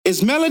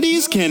Its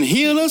melodies can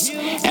heal us,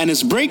 and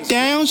its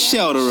breakdowns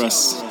shelter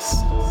us.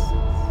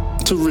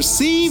 To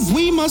receive,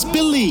 we must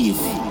believe,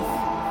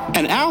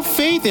 and our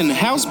faith in the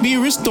house be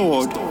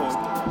restored,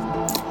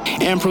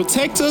 and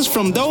protect us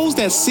from those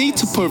that seek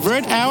to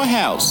pervert our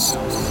house.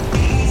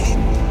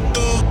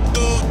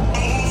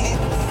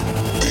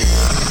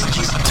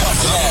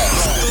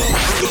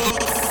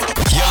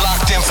 You're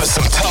locked in for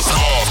some tough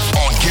love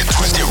on Get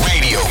Twisted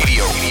Radio.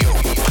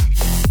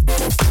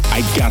 I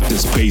got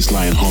this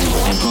bassline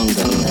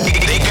hunger.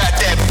 They got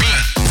that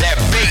beat, that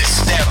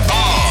bass, that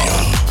bomb.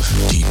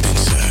 Deep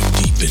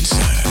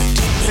inside.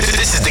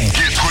 This is the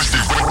Get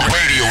Twisted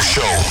Radio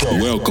Show.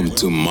 Welcome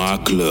to my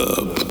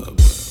club.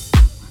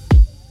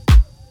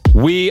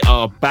 We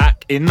are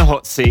back in the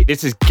hot seat.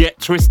 This is Get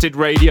Twisted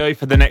Radio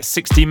for the next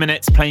 60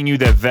 minutes, playing you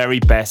the very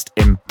best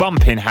in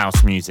bumping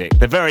house music,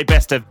 the very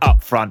best of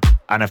upfront,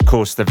 and of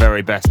course the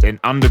very best in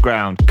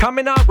underground.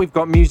 Coming up, we've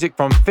got music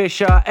from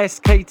Fisher,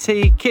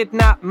 SKT,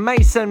 Kidnap,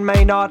 Mason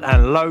Maynard,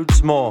 and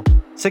loads more.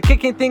 So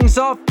kicking things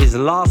off is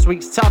last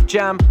week's Tough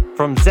Jam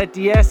from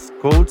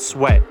ZDS called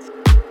Sweat.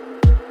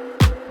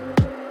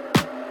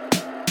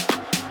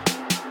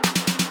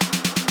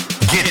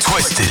 Get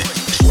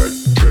Twisted. Sweat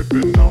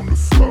dripping on the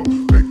floor,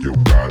 make your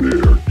body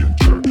hurt and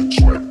jerk.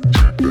 Sweat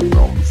dripping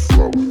on the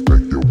floor,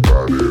 make your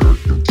body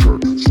hurt and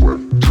jerk. Sweat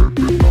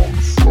dripping on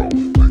the floor,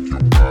 make your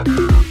body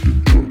hurt and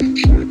jerk.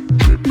 Sweat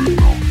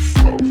dripping on the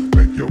floor,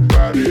 make your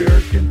body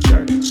hurt and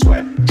jerk.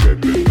 Sweat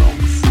dripping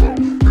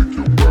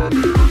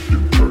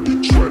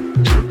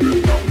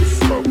on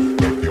the floor,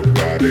 make your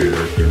body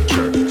hurt and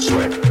jerk.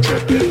 Sweat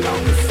dripping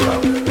on the floor,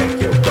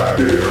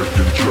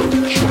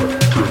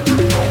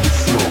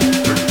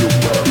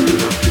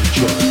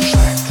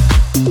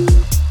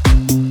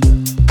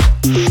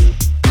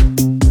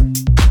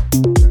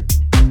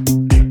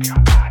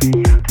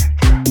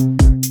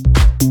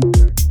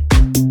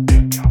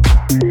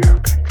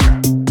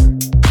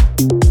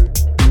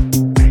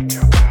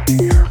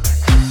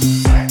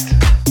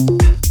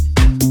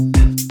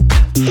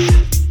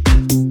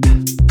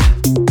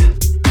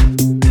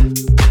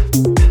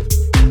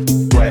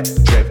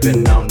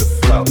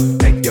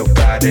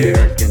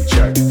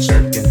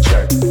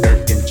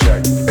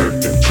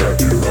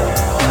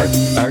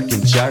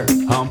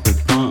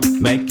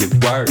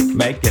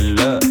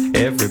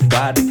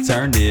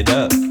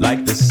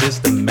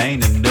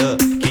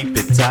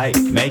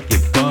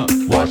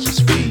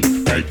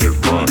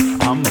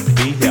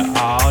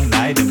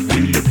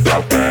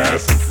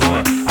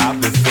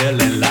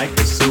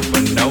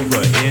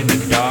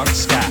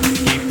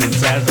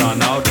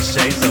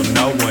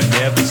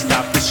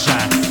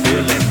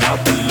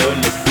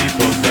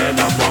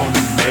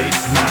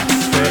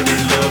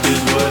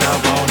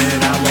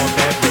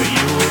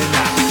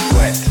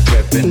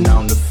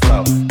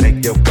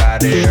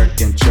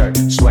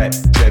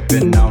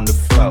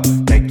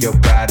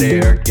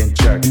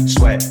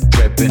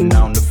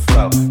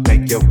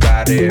 make your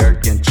body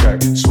hurt and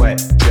jerk. Sweat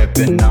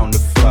dripping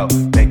on the floor,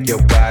 make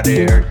your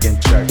body hurt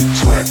and jerk.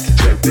 Sweat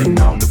dripping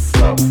on the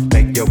floor,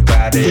 make your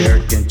body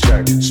hurt and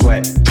jerk.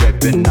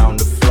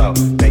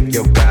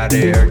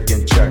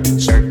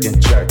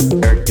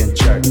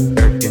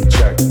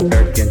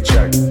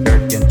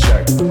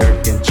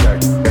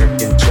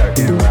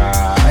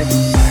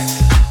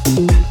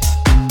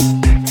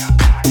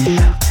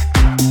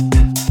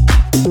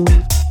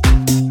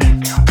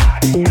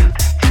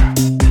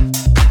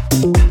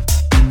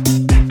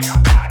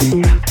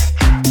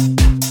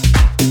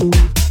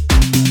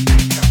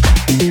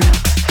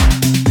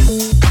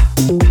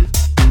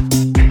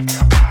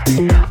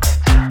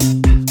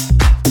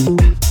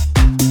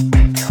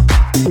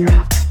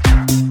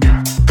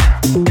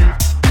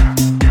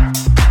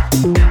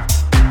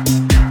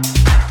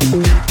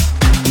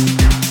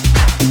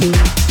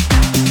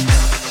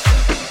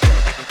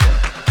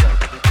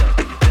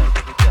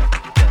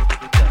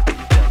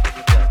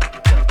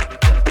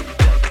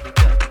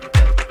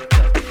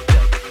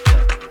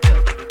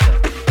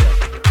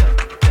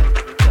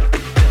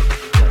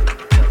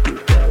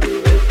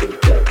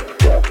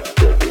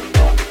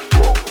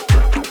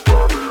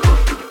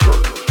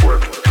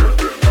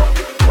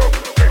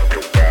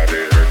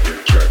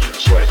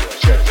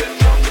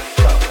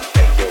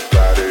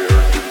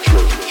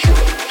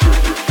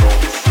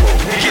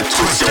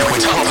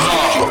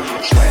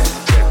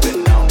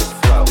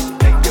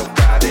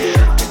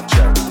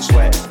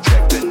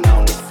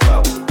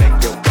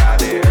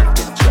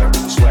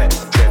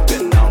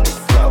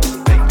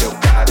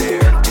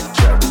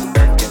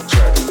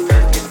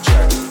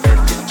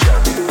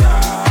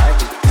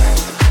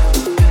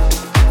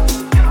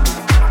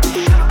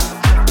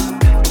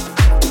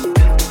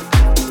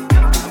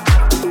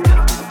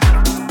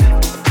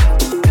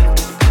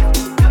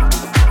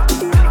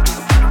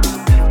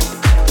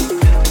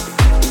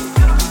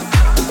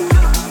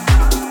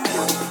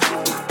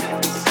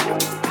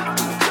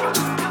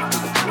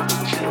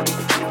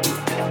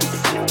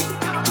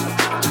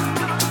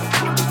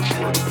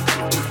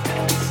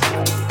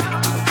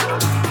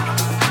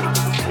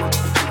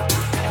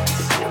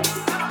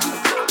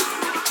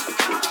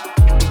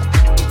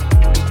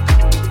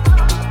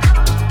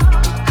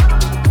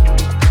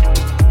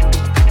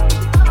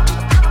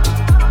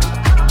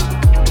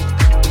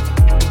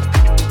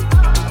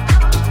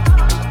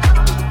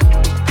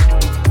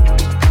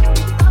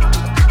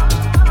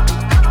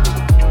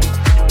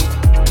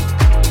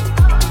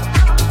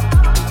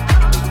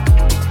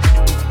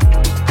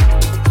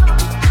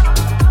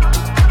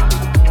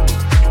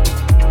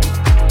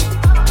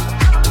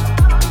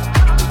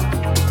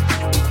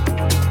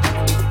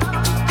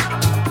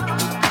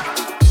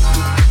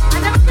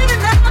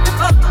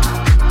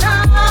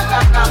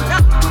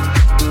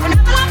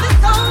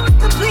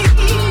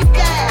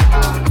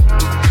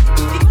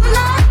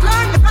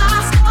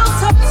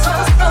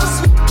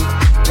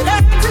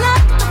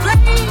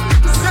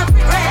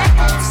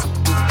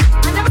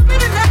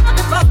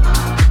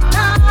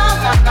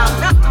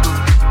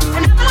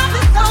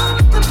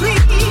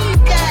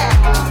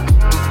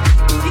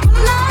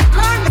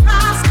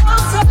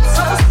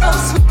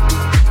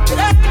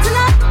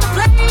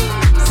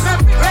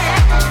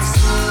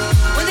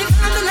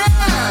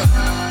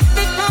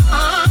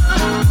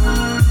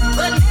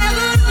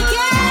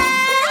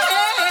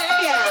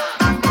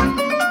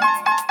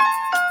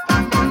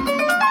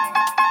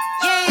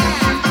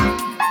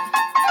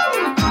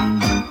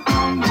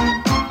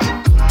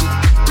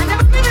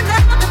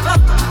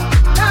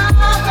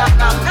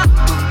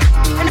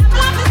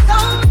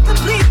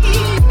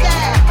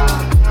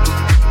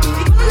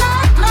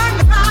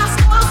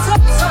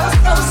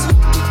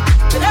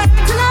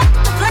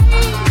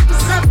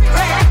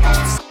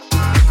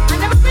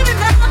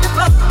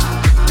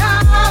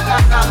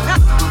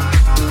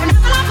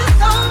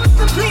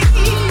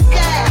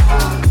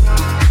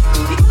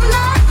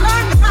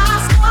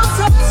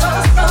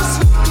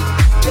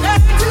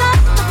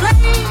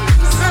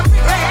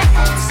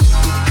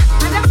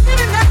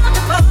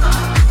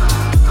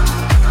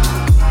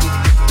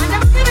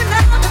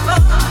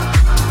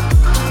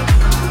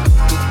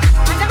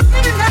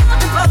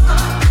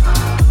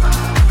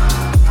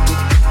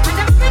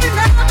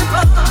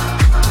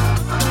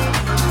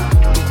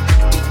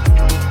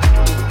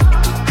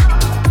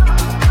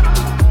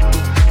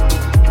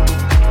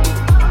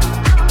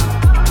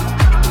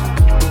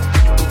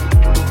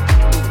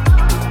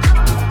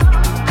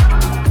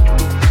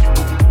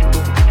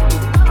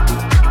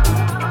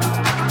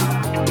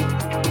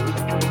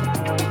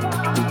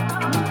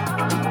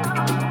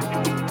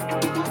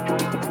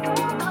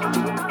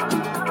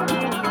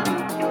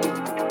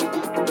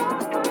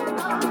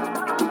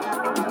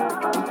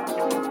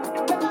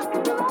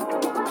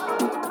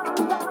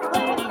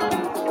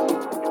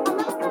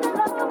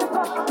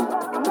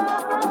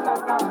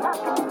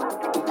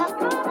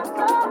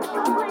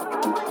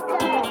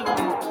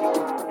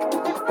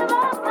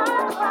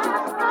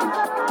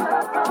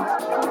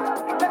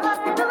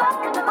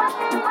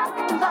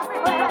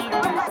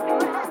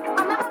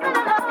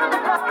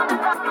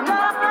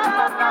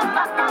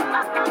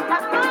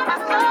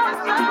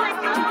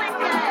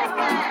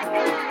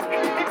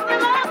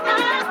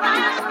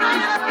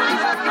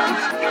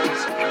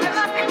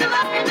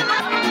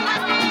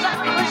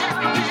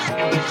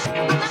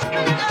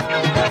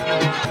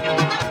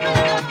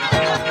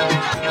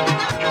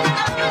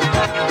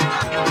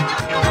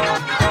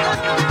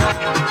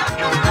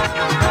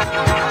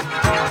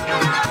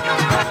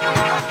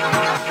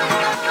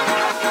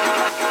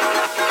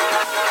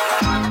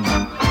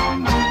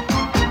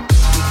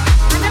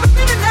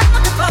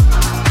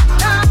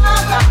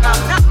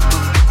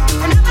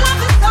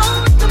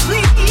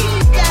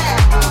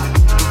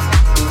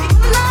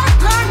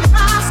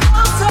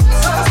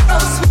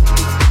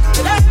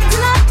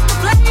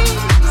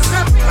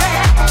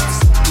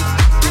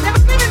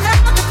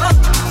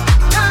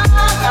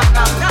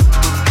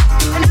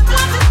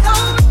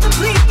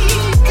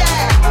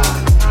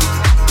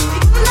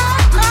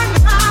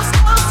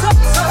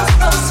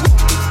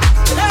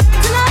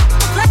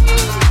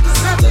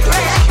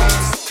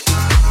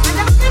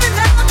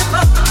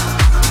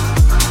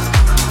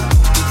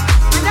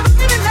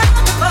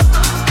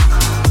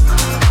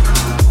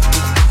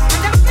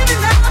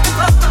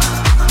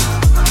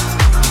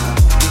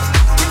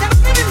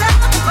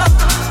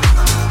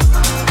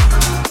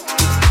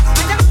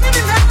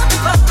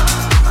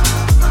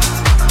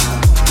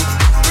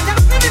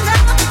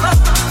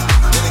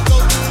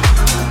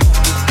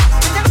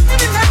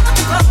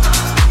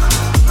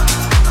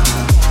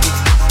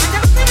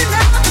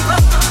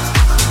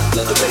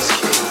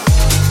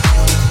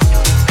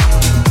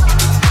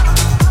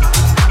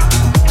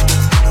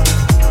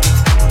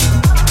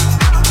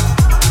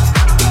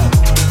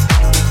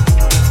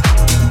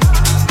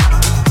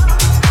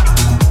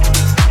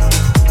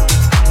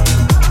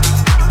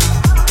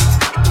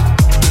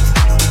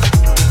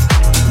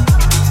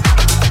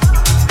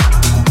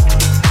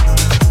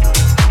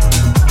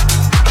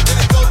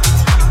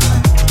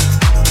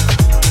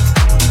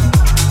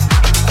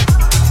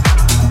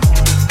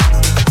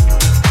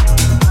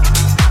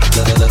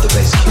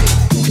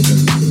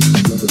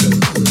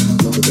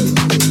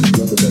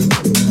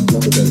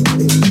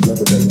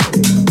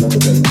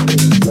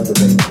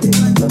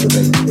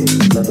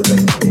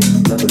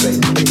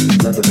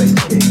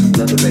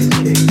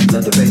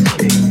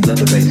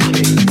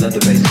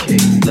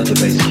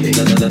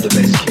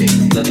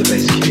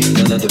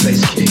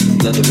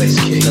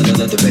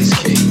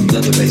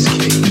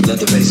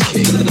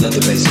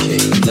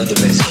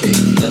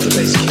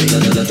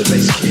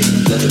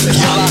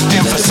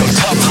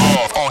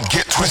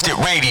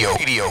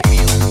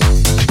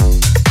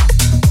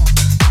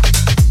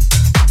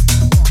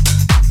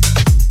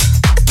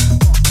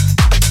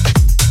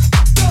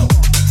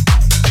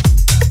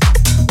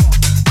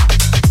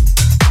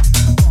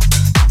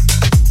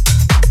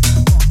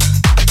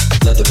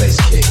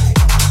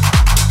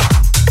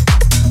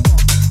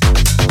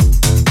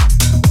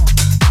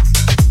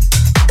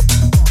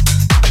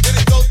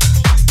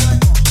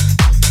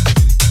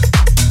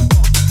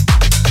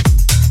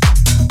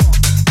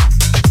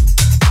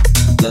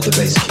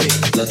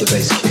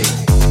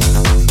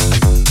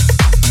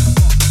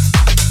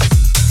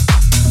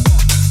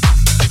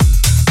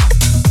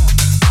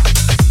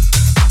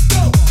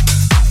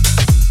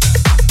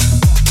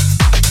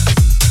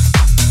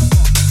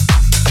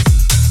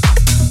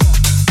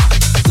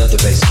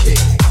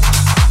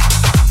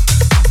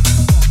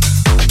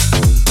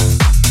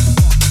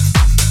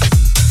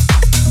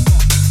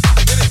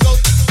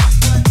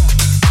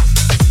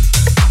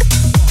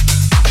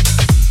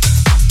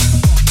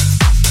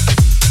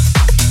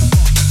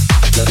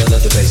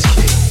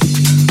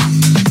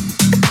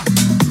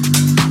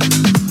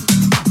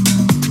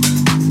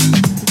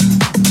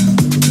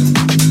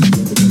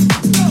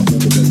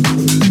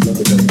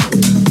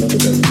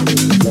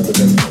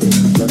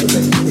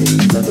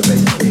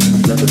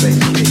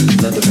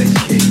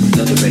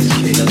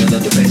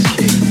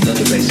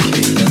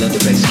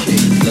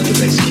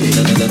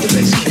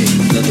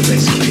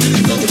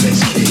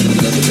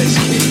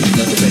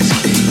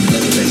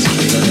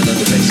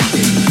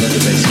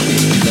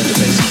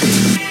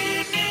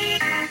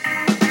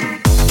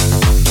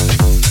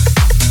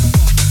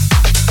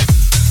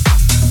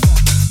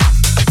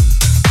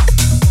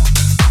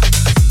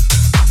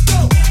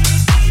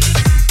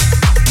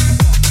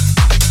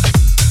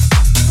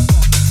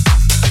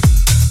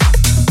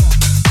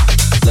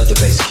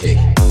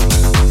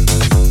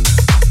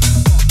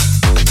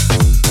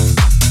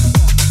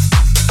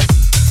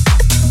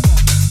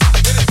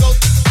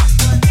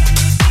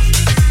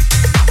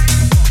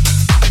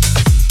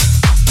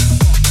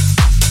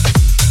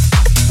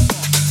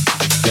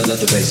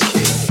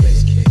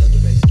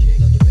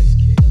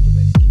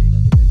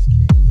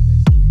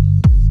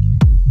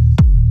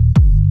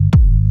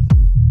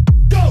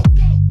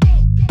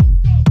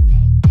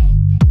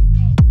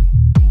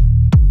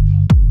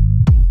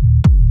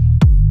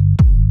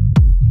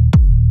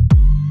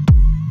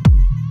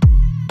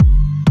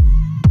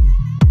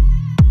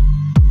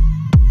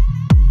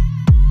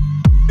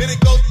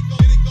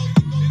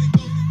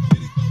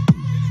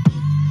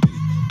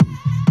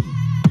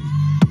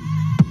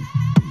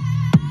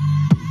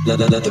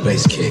 Let the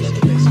bass kick.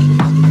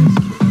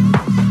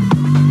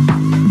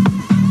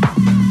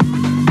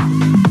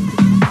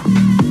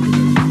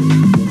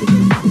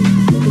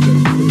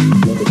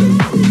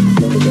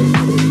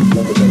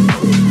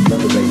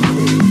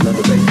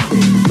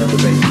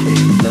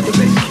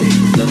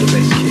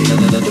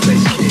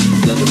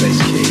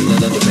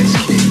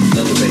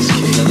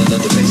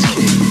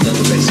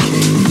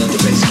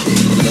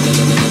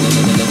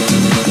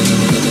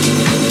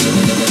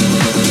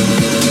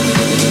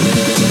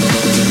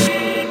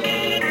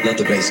 Let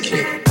the bass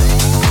kick.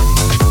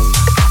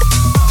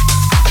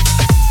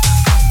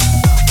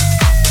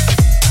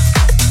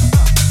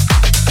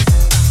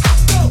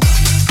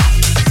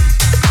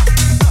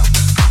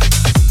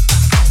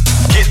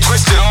 Get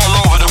twisted all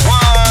over the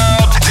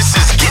world. This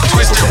is Get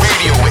Twisted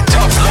Radio with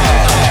Tough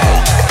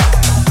Love.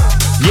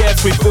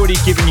 Yes, we've already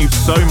given you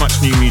so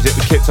much new music.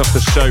 We kicked off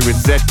the show with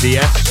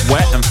ZDS,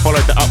 Sweat, and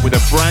followed that up with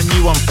a brand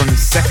new one from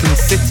Second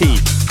City.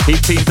 He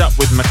teamed up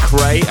with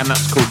McRae, and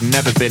that's called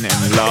Never Been In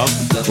Love.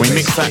 We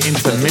mixed that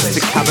into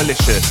Mr.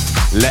 Cavalicious,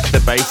 Let the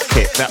Bass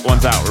Kick. That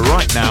one's out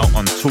right now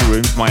on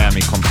Toolroom's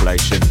Miami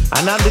compilation.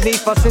 And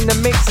underneath us in the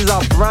mix is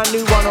our brand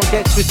new one on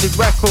Get Twisted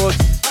Records.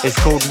 It's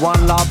called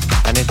One Love,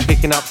 and it's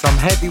picking up some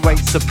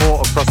heavyweight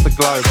support across the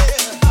globe.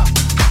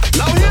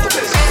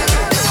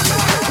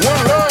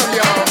 One love,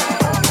 y'all.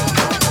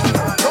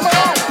 Come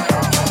on.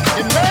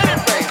 You made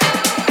it, baby.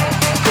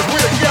 'Cause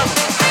we're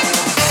together.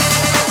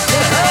 In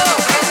the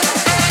house.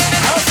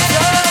 House of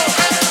love.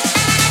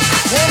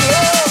 One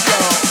love,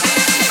 y'all.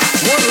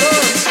 One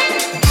love.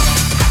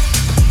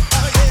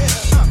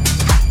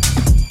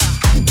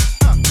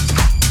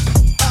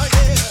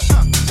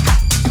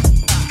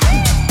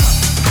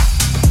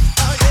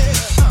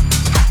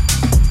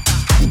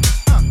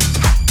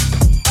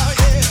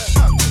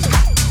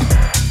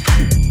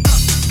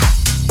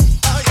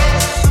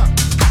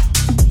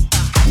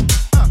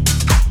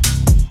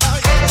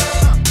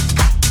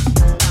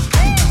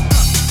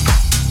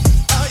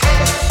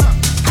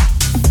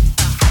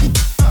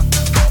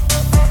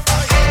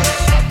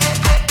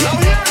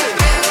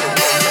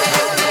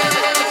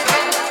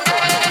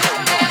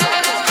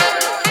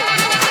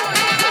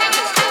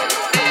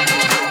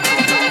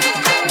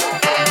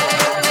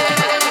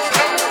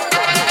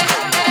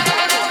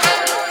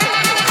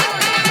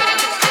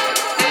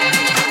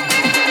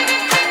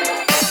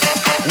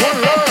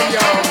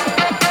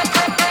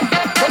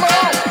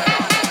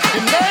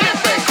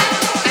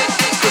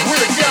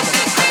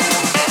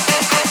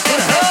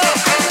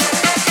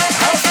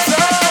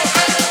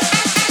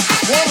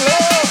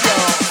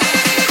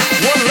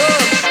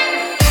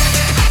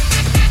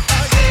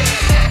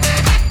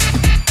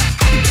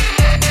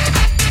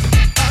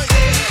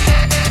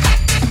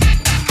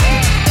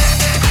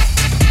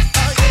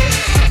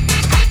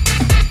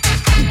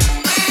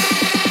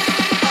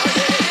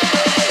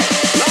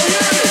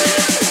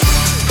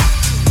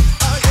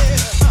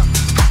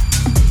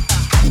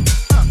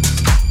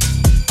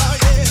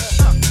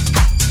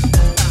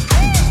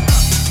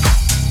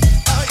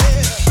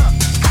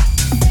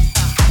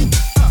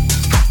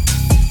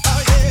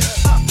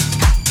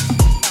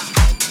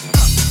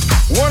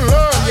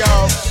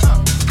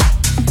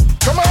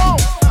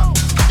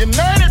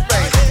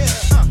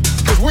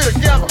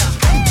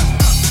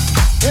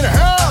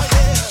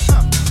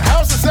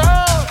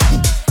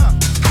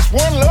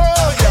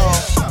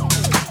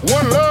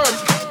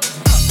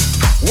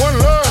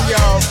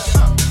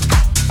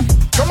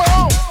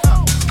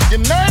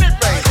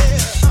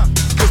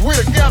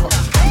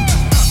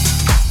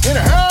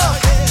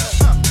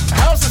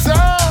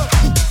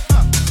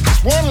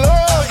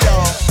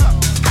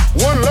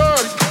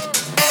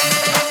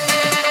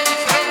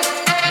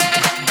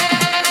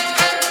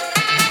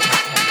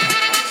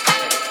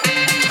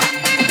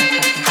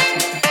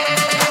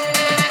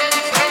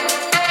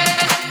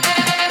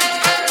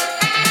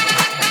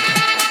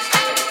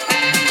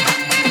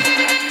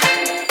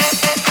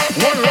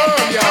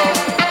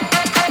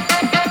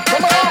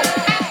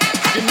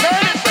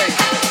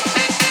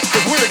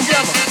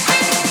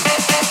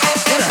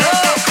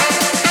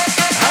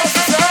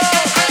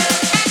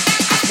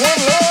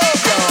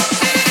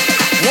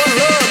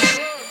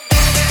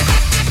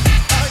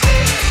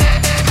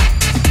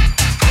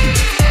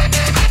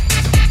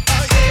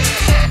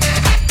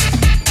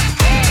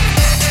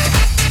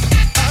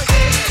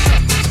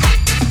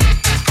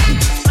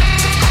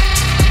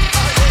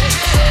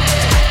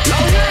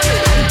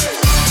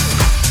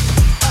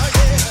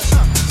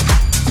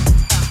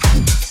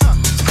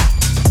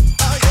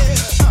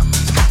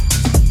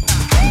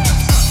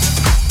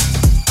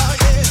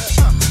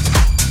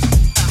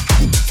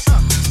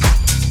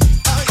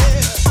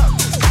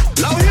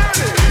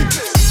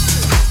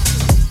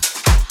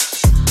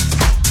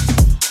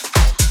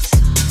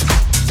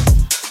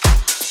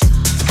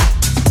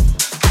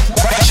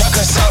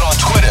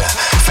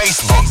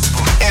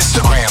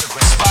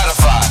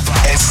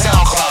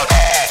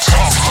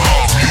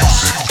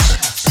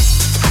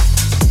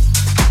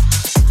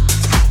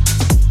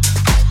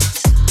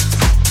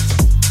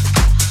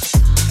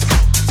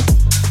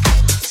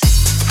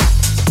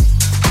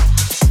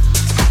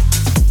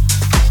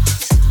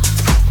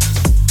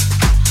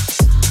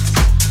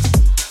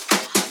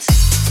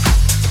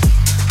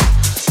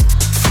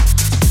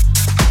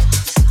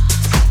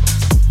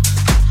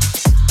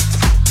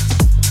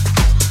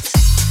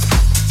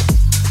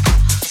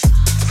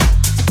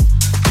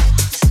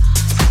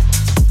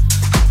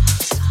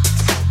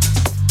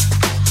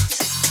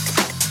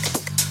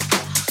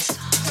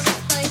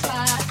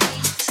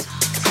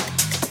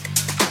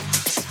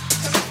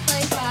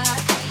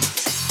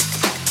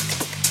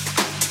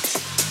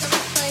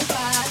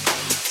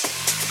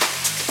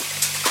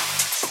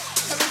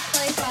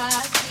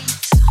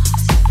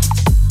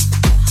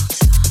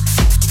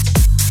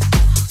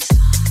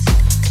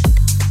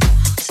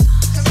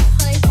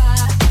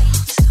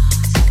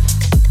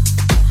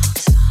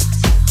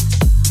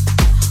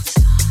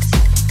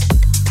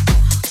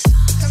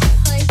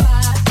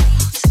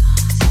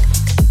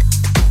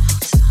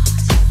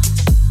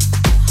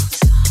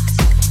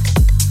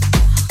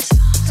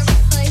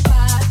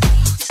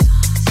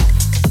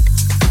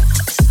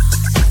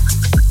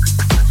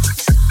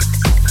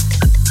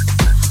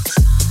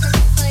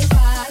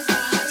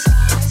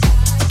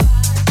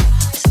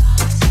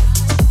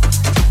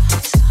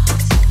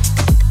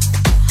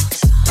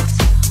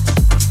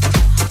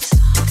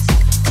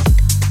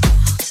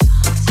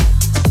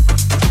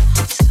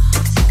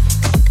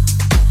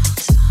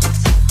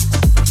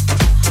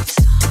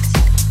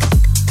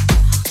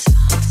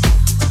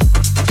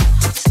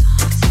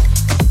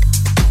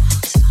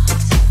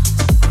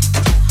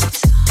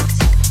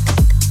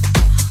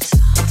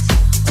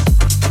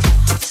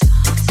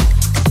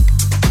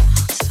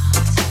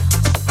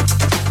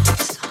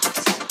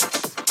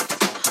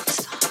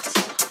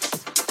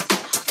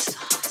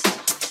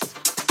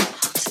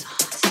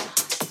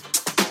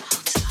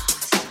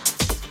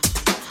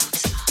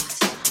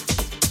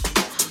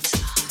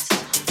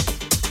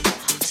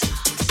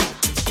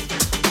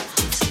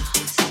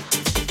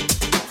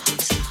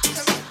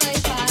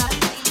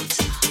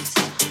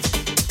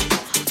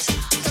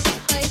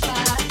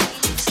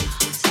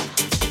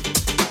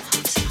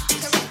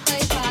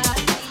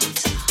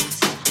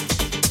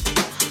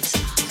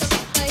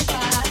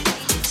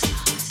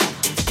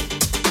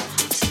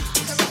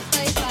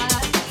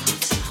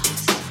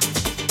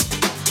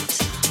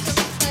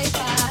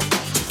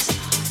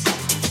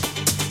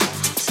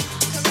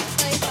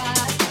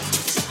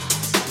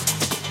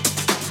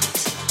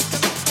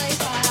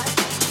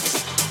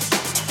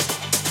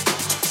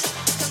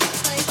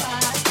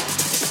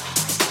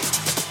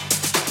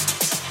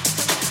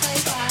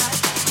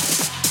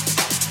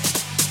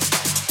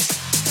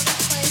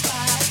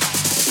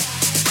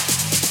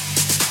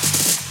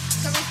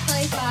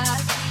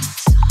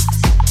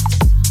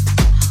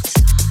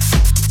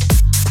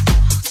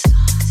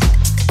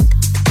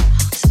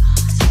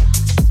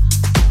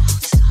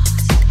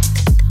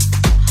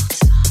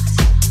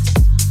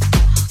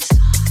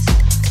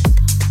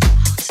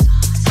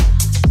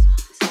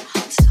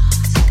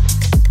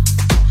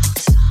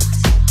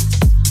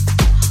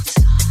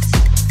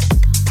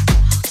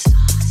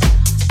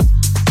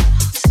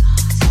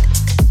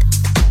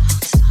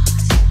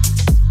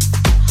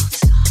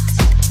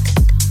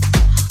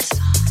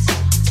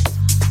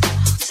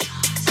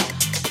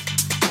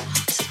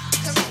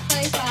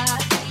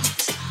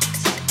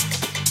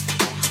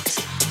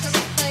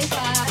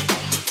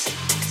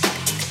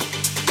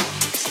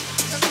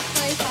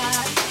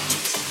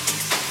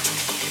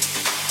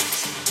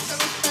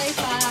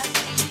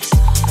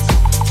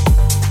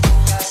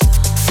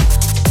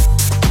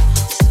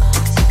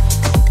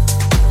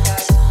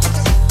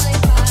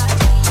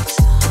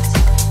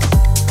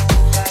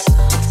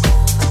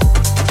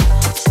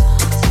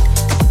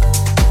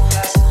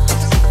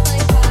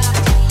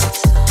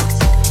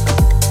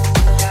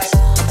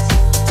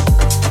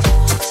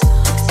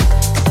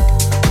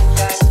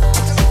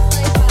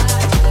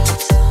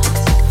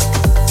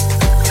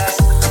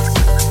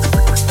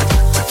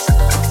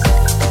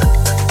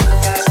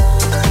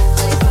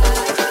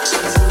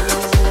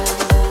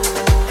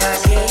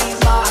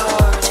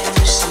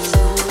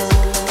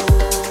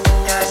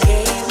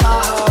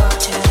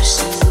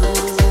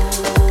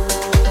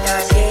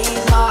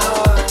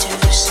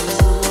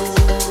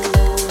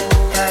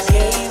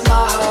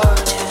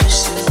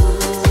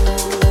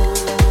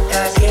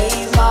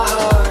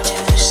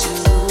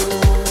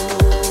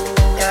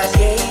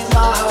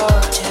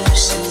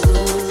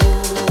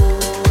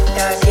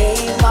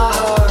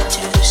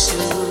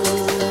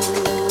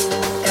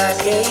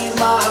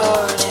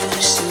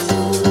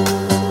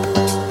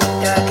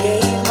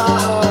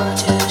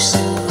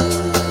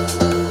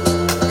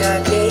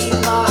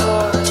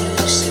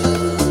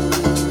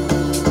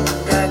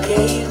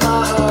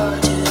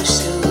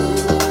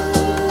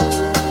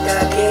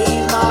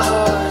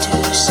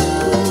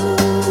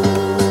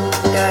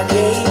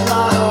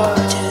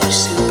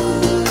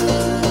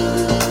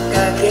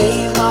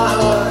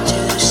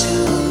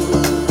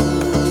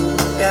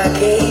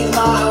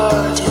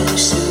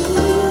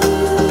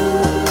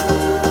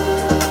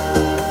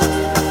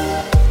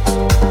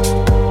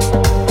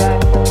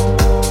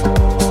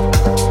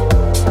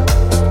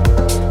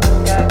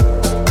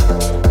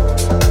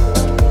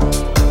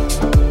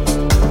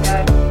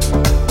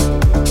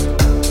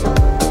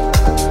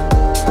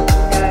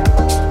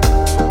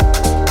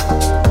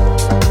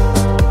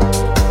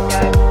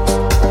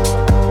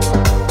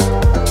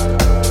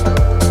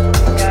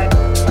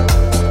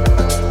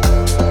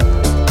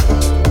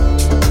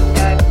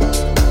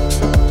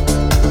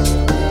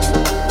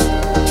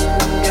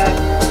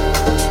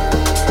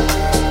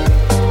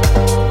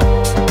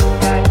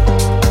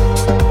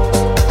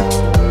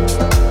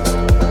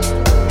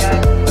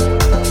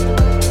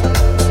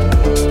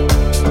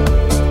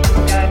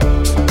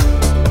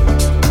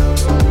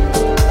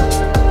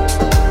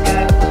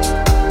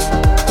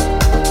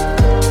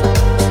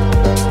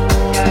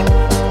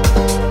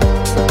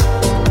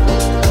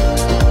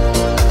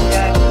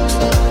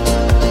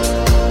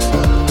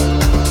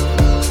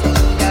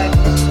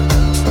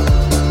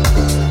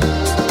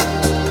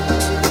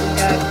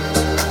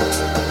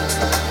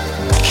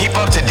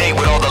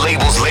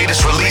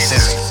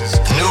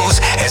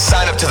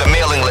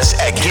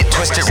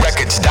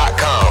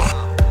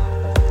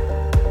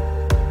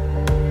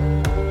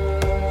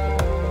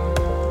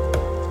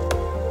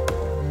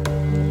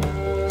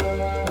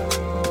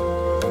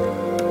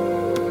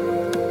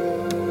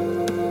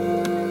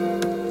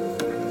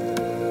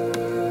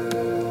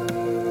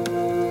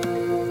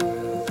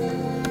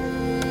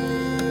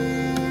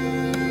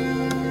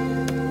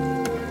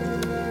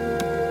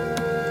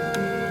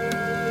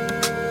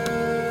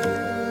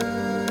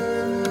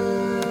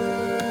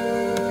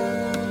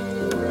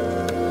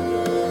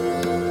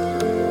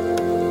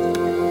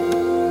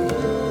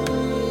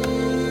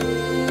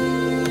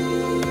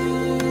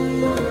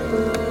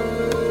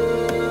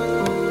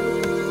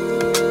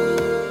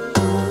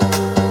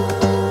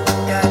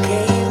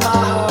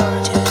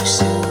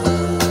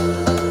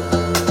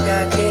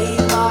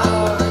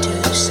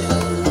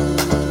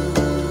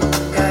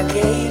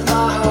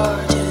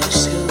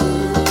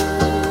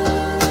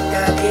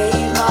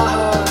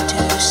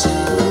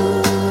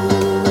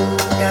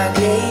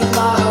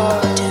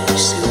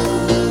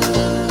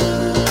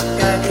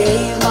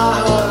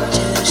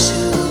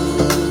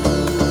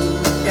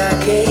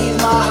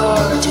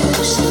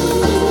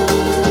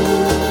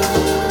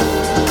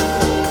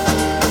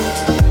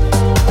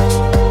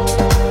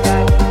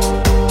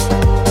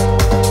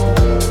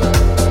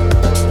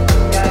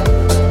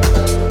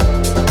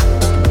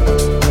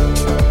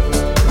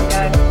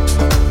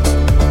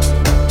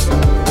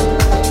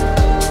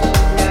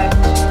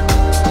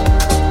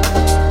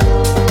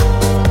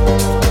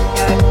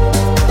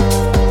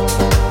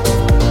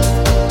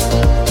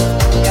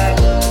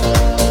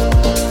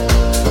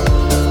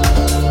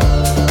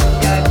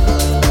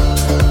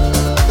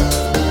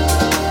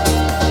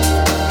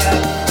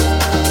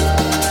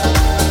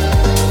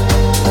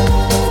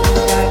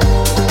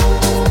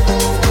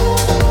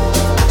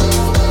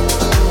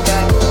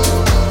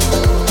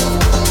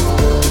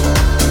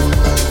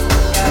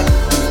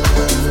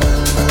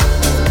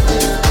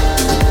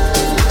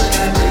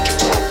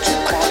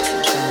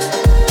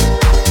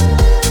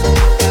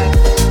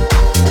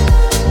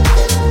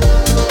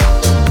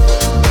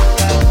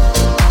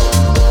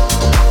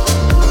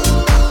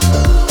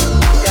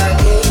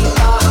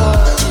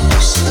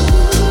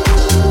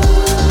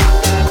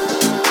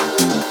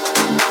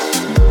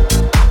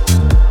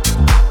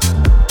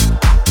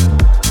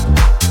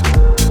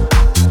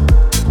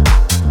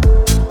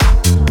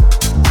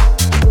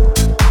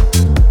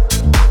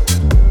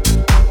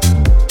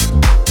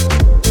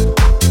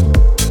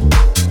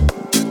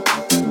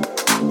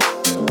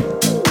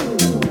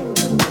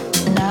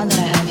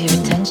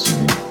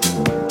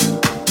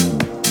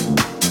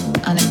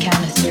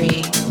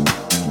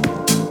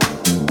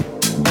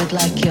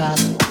 out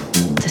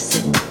to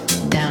sit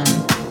down.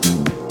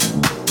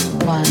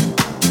 1,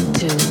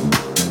 2,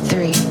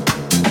 3.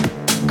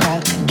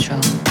 Crowd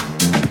control.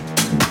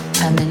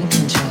 I'm in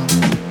control.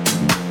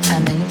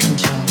 I'm in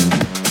control.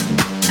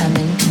 I'm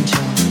in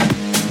control.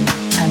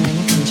 I'm in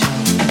control.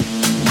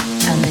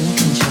 I'm in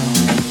control.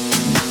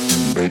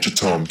 Major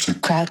Tom to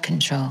crowd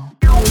control.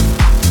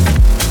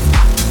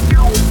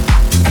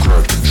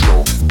 Crowd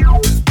control.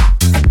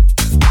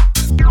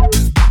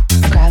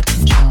 Crowd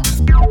control.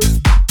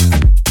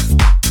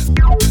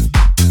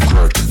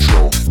 Crowd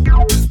control.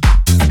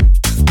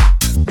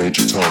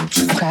 Major Tom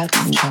to crowd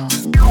control.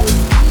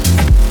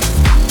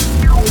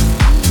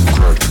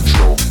 Crowd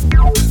control.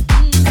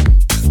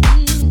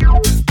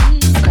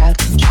 Crowd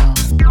control.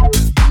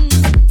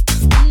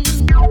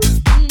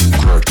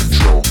 Crowd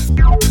control.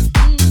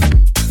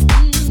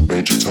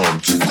 Major Tom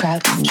to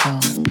crowd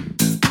control.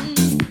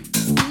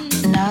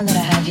 Now that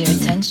I have your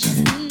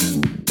attention,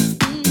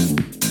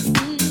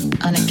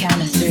 on a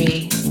count of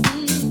 3,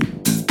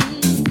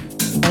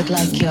 I'd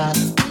like you all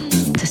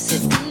to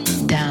sit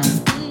down.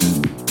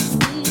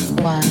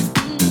 1,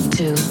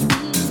 2,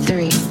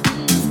 3.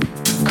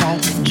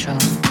 Crowd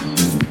control.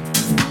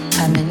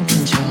 I'm in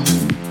control.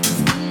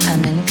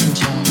 I'm in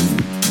control.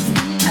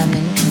 I'm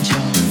in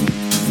control.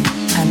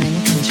 I'm in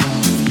control.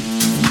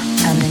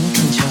 I'm in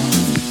control.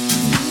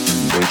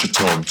 Major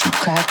Tom to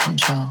Crowd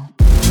control.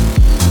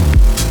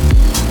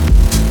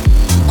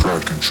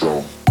 crowd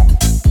control.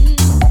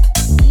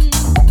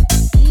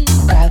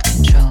 Crowd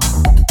control.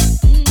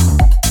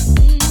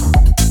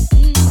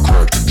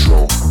 Crowd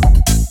control.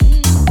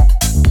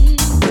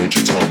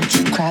 Major Tom to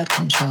Crowd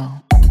control.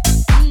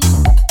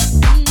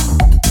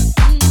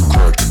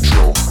 crowd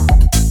control.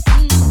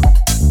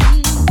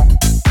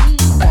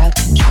 Crowd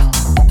control.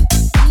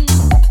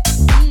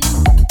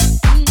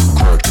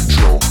 Crowd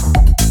control.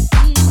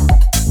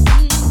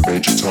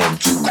 Major Tom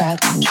to Crowd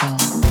control.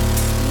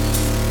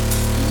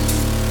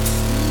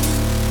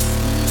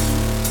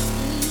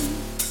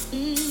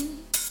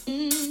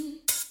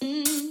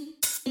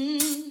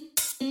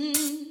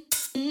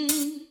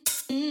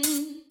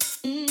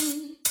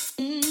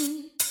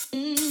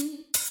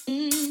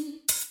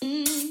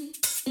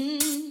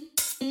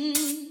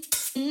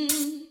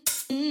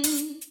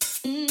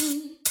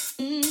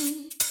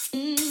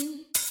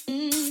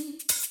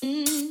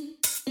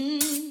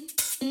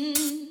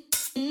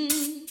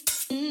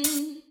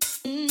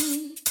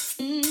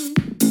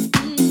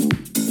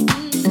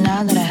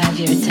 Now that I have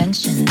your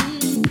attention,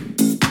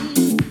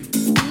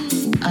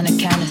 on a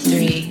count of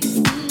 3,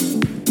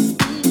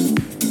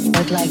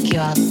 I'd like you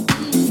all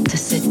to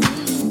sit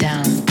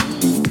down.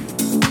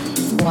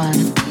 1,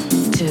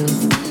 2,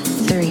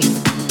 3.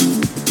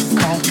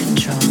 Crowd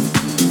control.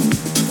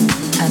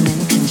 I'm in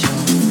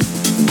control.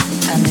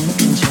 I'm in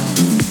control.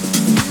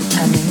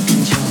 I'm in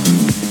control.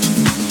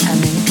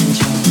 I'm in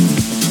control.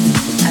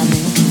 I'm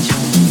in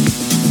control.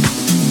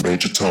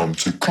 Major Tom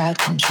to Crowd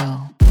control.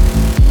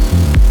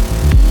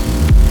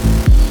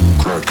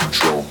 crowd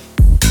control.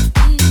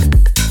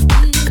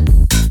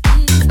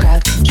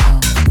 Crowd control.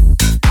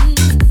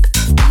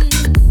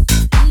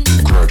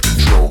 Crowd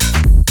control.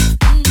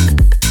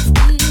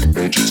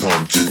 Major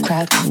Tom to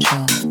Crowd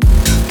control.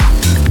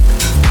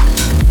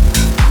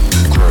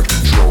 crowd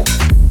control.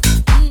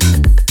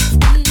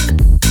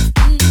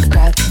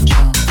 Crowd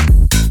control.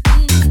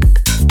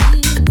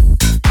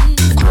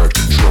 Crowd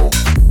control.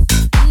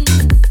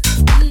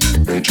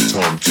 Major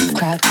Tom to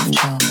Crowd control. crowd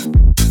control.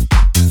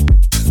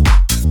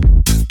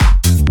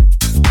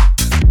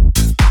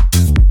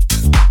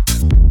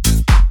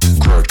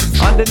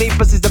 Underneath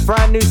us is the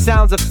brand new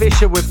sounds of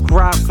Fisher with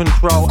Crowd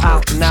Control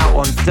out now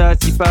on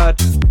Dirty Bird.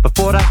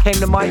 Before that came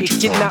the Mighty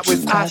Kidnap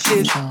with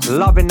Ashes,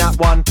 loving that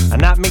one, and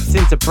that mixed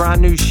into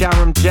brand new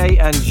Sharon J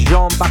and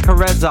Jean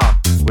Bacareza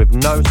with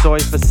No Soy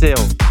for Seal.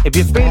 If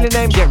you're feeling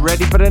them, get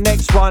ready for the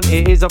next one.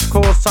 It is of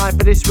course time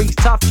for this week's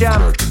Tough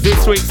Jam.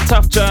 This week's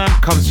Tough Jam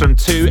comes from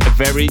 2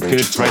 very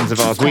good friends of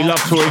ours. We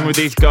love touring with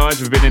these guys.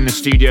 We've been in the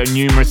studio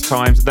numerous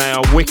times. They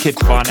are wicked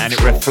fun and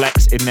it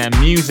reflects in their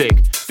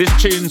music. This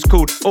tune's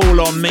called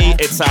All On Me.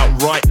 It's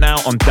out right now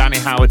on Danny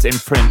Howard's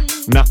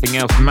imprint. Nothing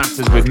Else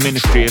Matters with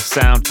Ministry of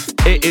Sound.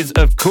 It is,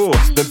 of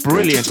course, the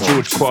brilliant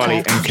George Qualley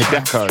and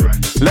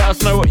Kadeko. Let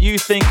us know what you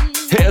think.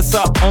 Hit us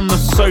up on the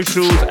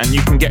socials and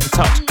you can get in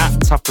touch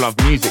at Tough Love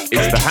Music.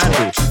 It's the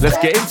handle. Let's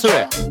get into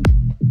it.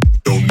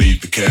 Don't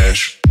need the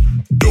cash,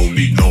 don't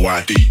need no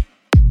ID.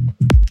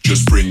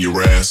 Just bring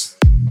your ass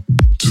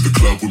to the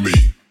club with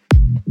me.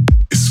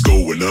 It's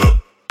going up,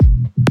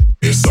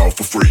 it's all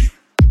for free.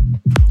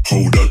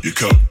 Hold up your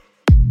cup,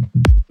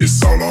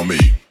 it's all on me,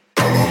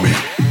 all on me,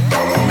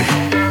 all on me,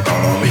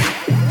 all on me,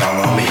 all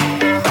on me,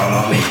 all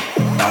on me,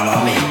 all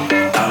on me,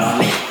 all on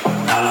me,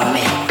 all on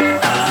me, all on me,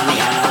 all on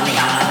me, all on me,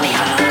 all on me,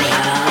 all on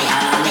me,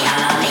 all on me,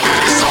 all on me.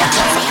 It's all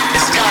tough.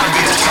 It's gotta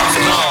be the Tough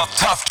Love,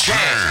 Tough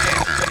Jam.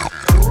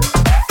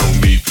 Don't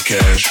need the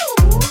cash,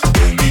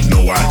 don't need no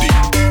ID.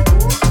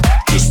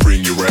 Just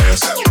bring your ass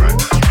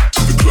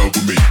to the club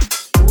with me.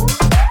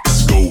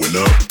 It's going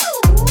up,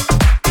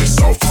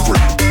 it's all for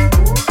free.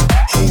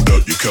 Hold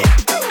up your cup,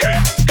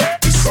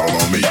 it's all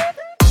on me.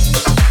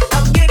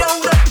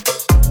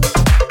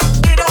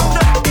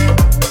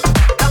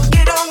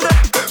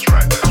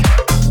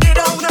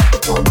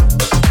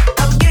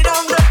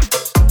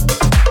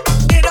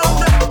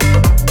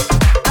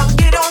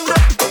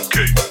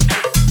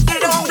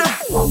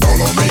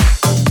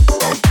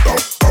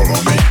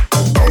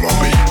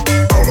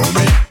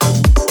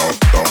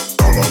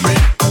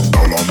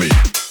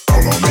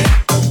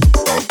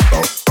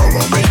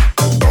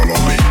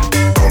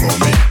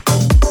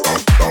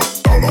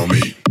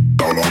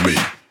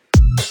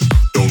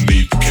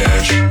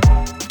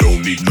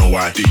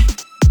 ID.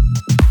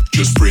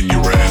 Just bring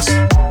your ass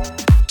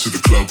to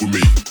the club with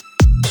me.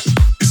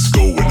 It's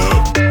going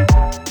up,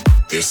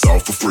 it's all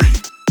for free.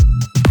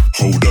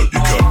 Hold up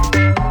your cup,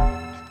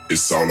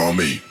 it's all on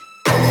me,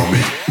 all on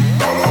me,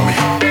 all on me,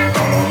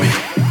 all on me,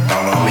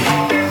 all on me,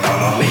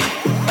 all on me,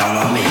 all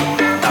on me,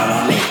 all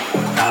on me,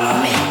 all on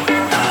me.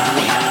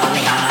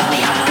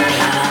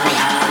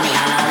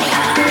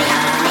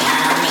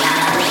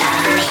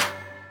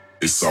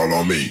 It's all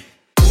on me.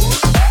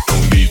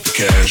 Don't need the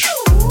cash,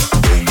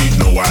 don't need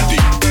no ID.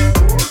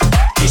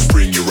 Just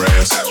bring your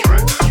ass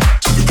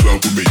to the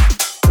club with me.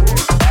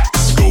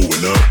 It's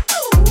going up,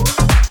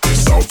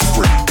 it's all for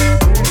free.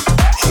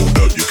 Hold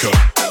up your cup,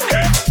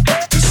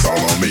 it's all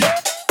on me.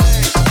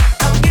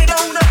 Get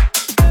on up,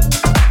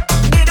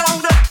 get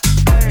on up,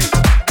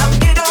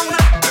 get on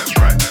up. That's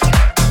right.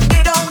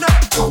 Get on up,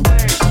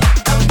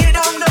 get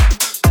on up,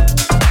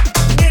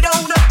 get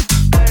on up,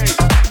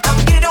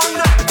 get on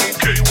up.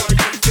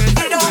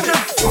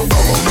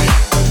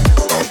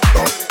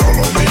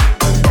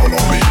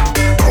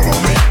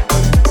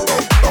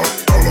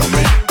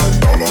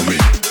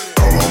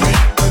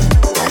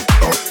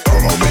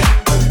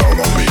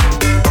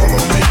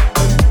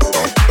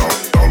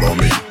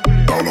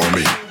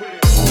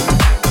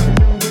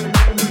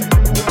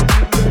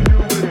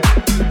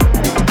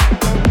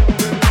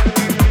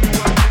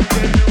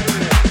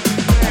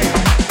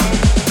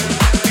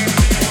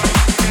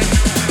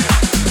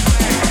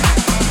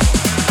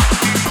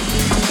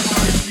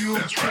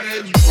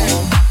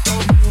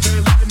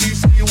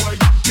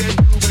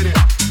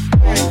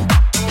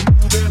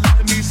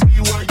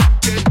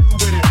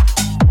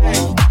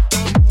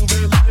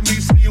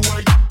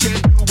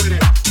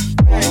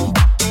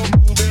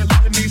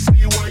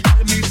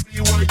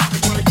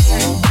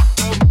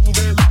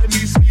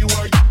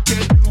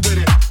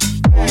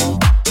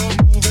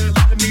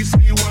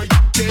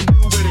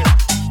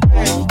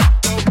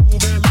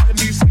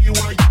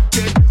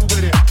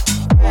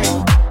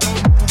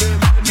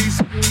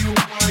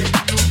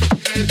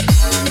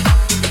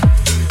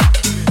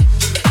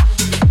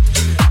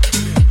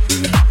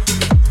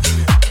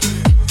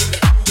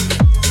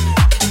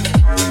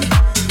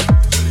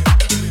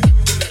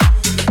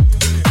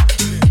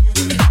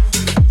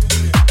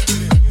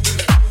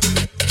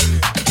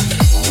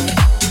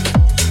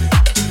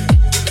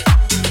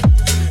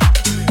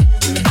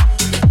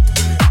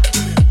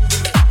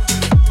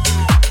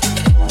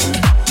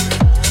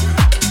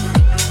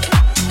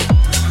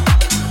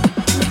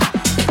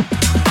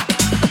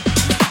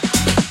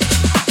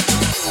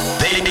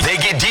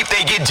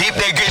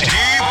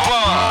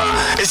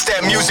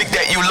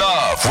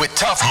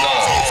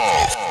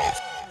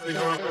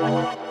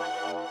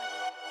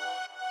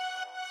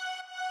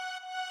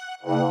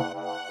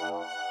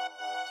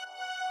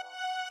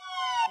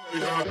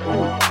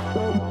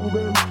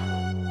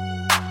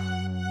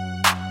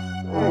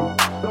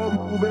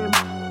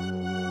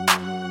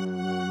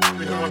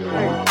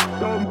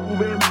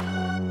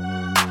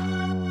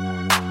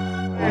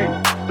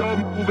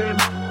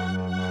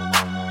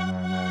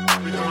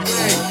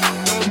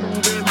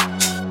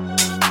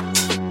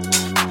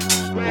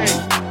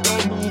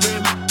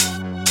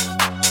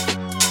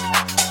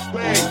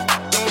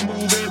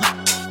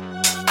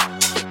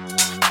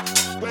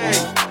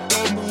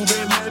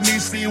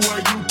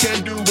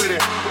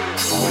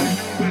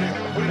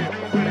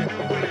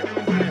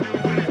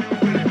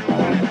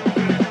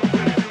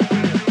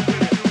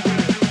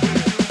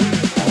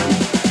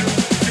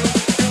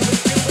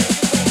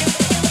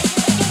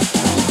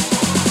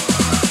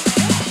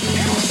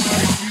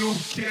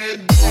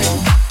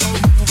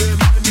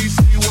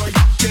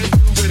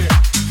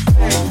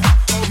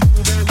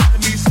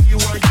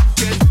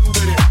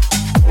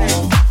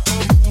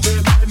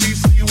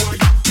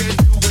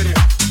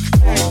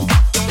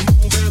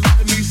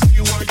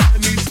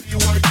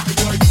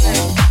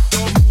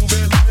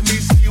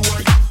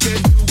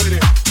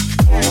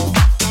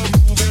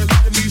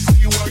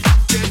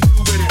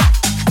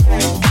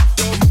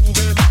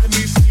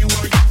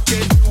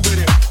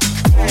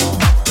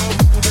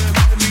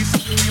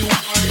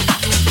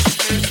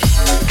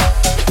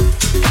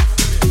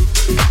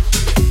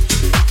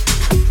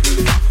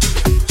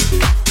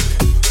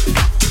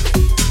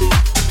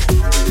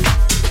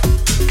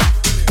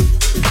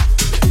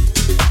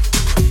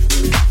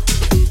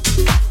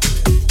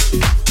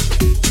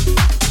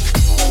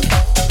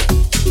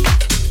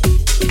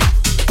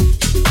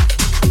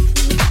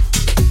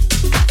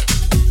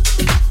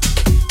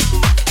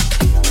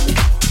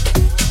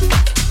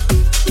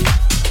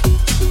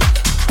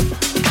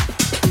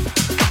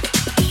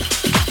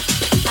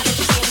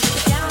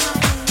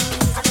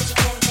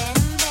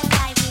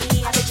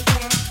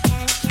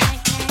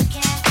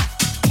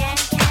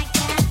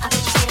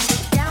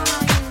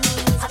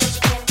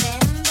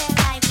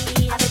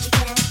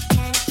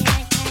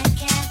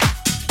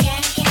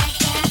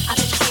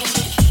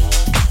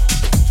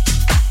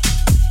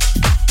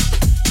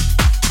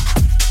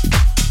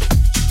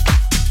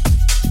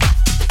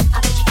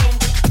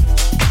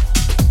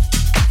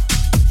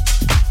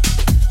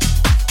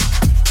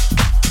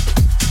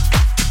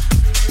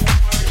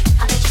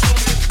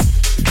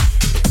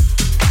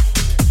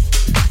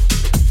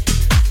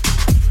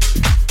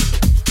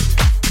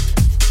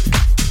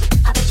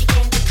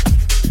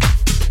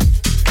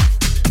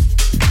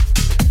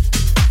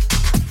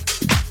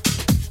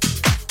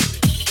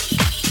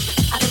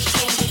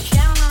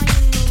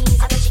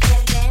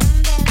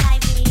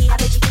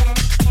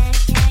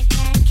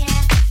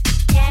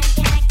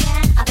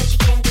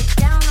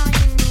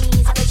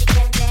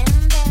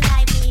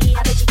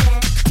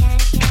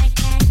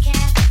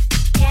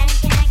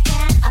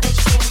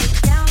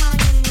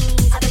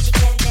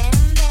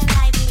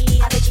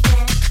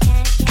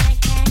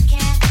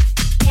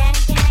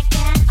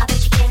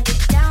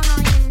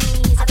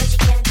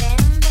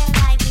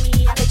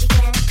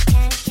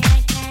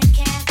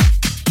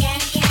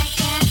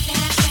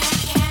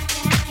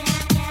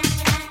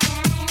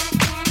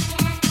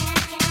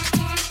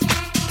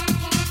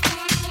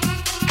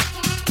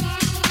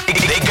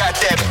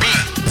 got that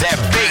beat, that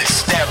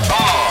bass, that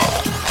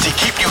bomb to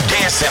keep you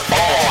dancing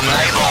all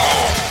night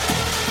long.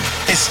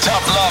 It's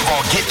Tough Love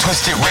on Get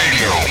Twisted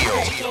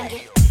Radio.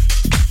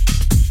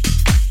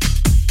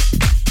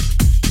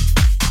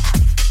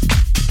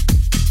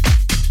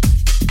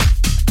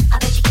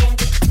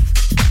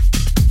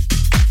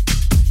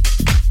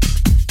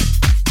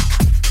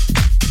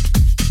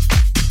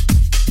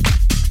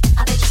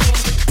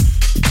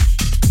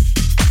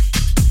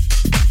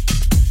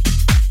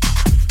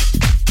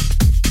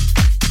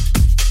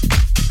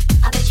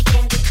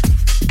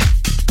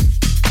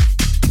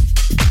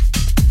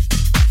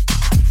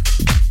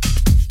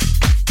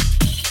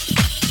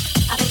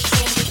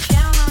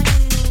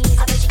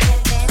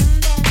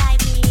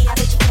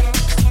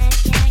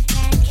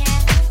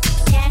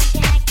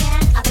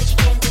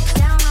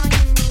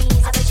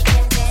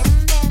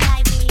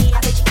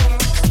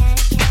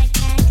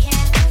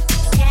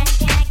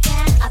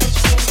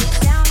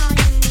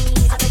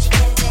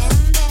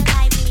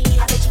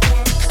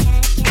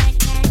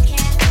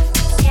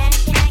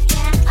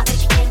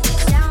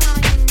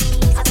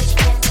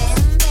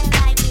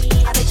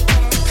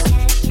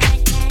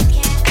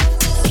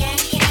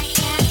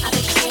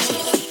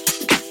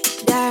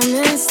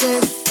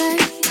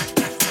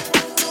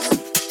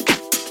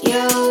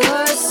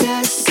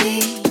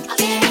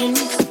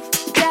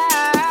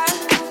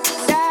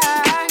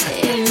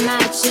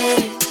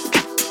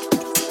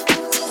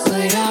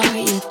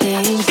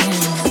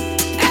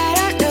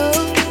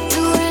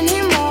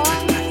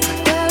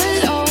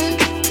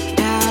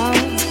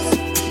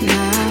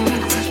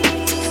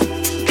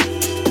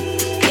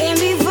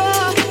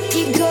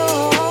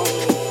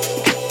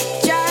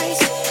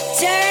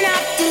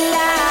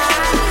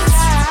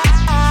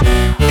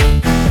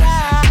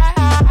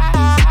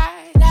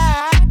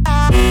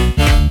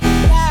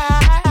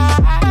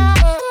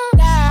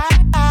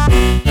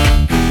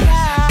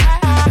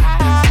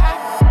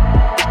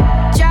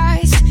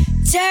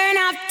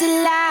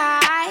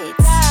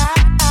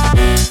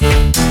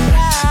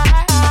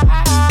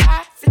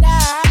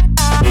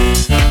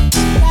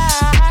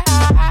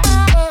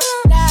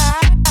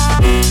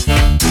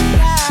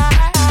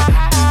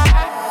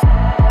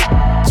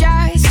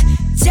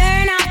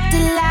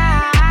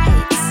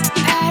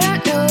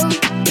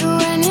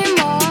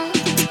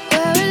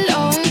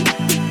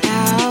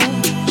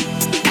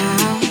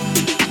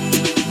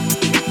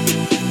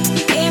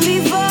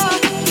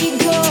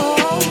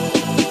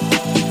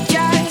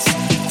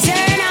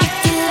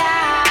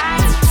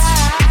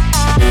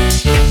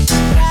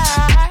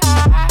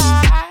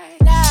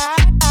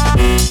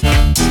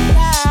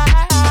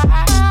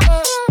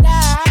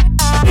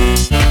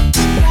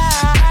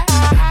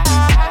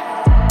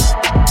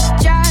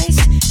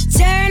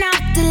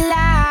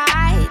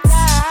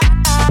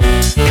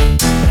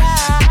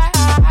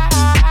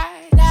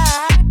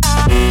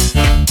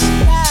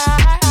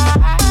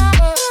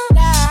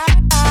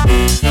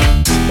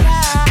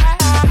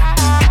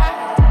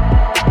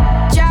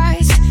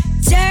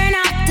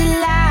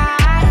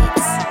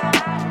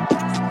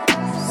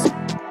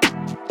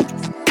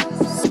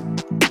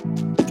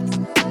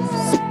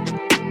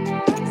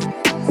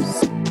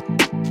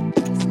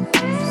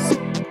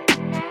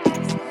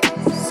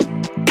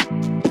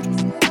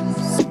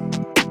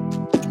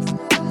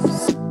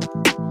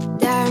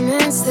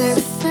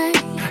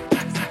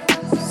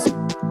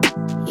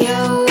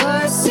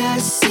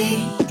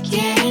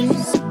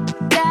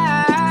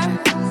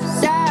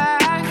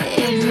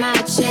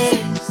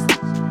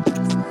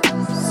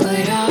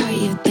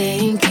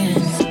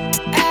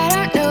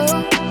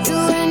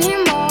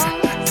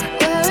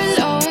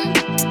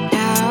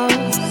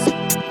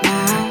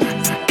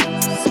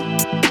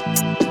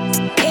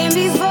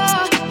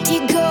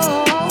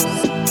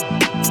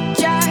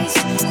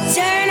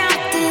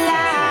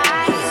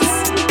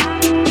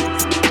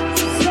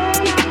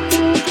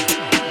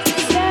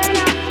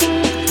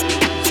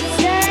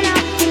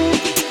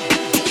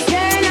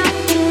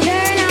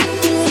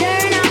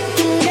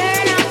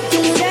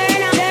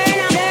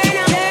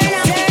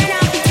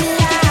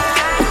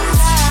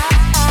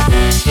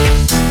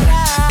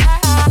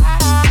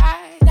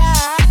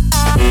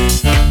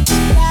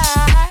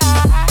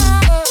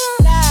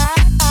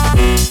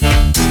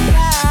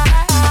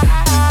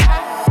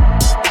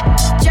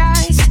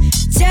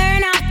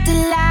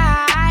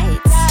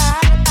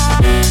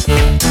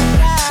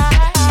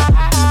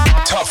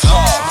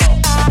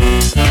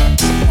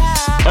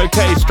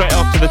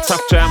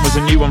 Tough Jam was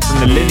a new one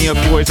from the Linear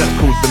Boys. That's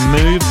called The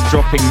Move,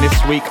 dropping this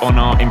week on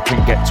our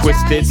imprint Get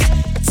Twisted.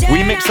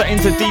 We mixed that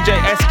into DJ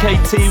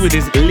SKT with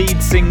his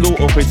lead single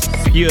of his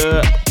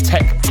Pure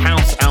Tech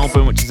House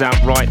album, which is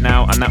out right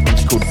now, and that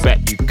one's called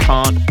Bet You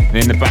Can't. And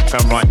in the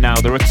background right now,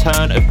 the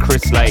return of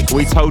Chris Lake.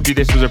 We told you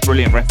this was a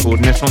brilliant record,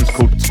 and this one's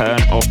called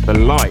Turn Off the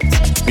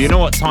Lights. But you know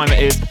what time it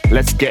is?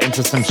 Let's get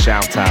into some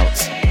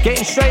shout-outs.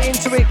 Getting straight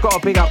into it,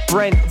 gotta big up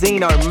Brent,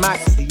 Dino,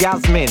 Max,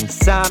 Yasmin,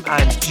 Sam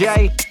and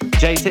Jay.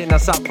 Jay's hitting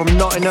us up from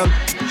Nottingham.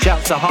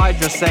 Shouts to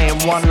Hydra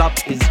saying One Love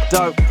is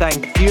dope,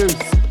 thank you.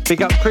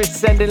 Big up Chris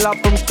sending love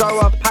from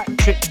Goa,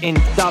 Patrick in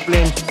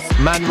Dublin,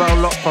 Manuel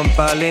Lott from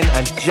Berlin,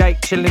 and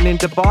Jake chilling in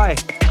Dubai.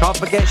 Can't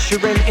forget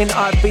Shirin in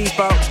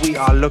Ibiza. We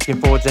are looking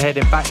forward to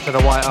heading back to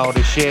the White Isle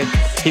this year.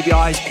 Keep your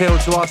eyes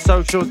peeled to our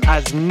socials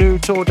as new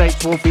tour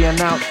dates will be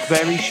announced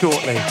very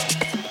shortly.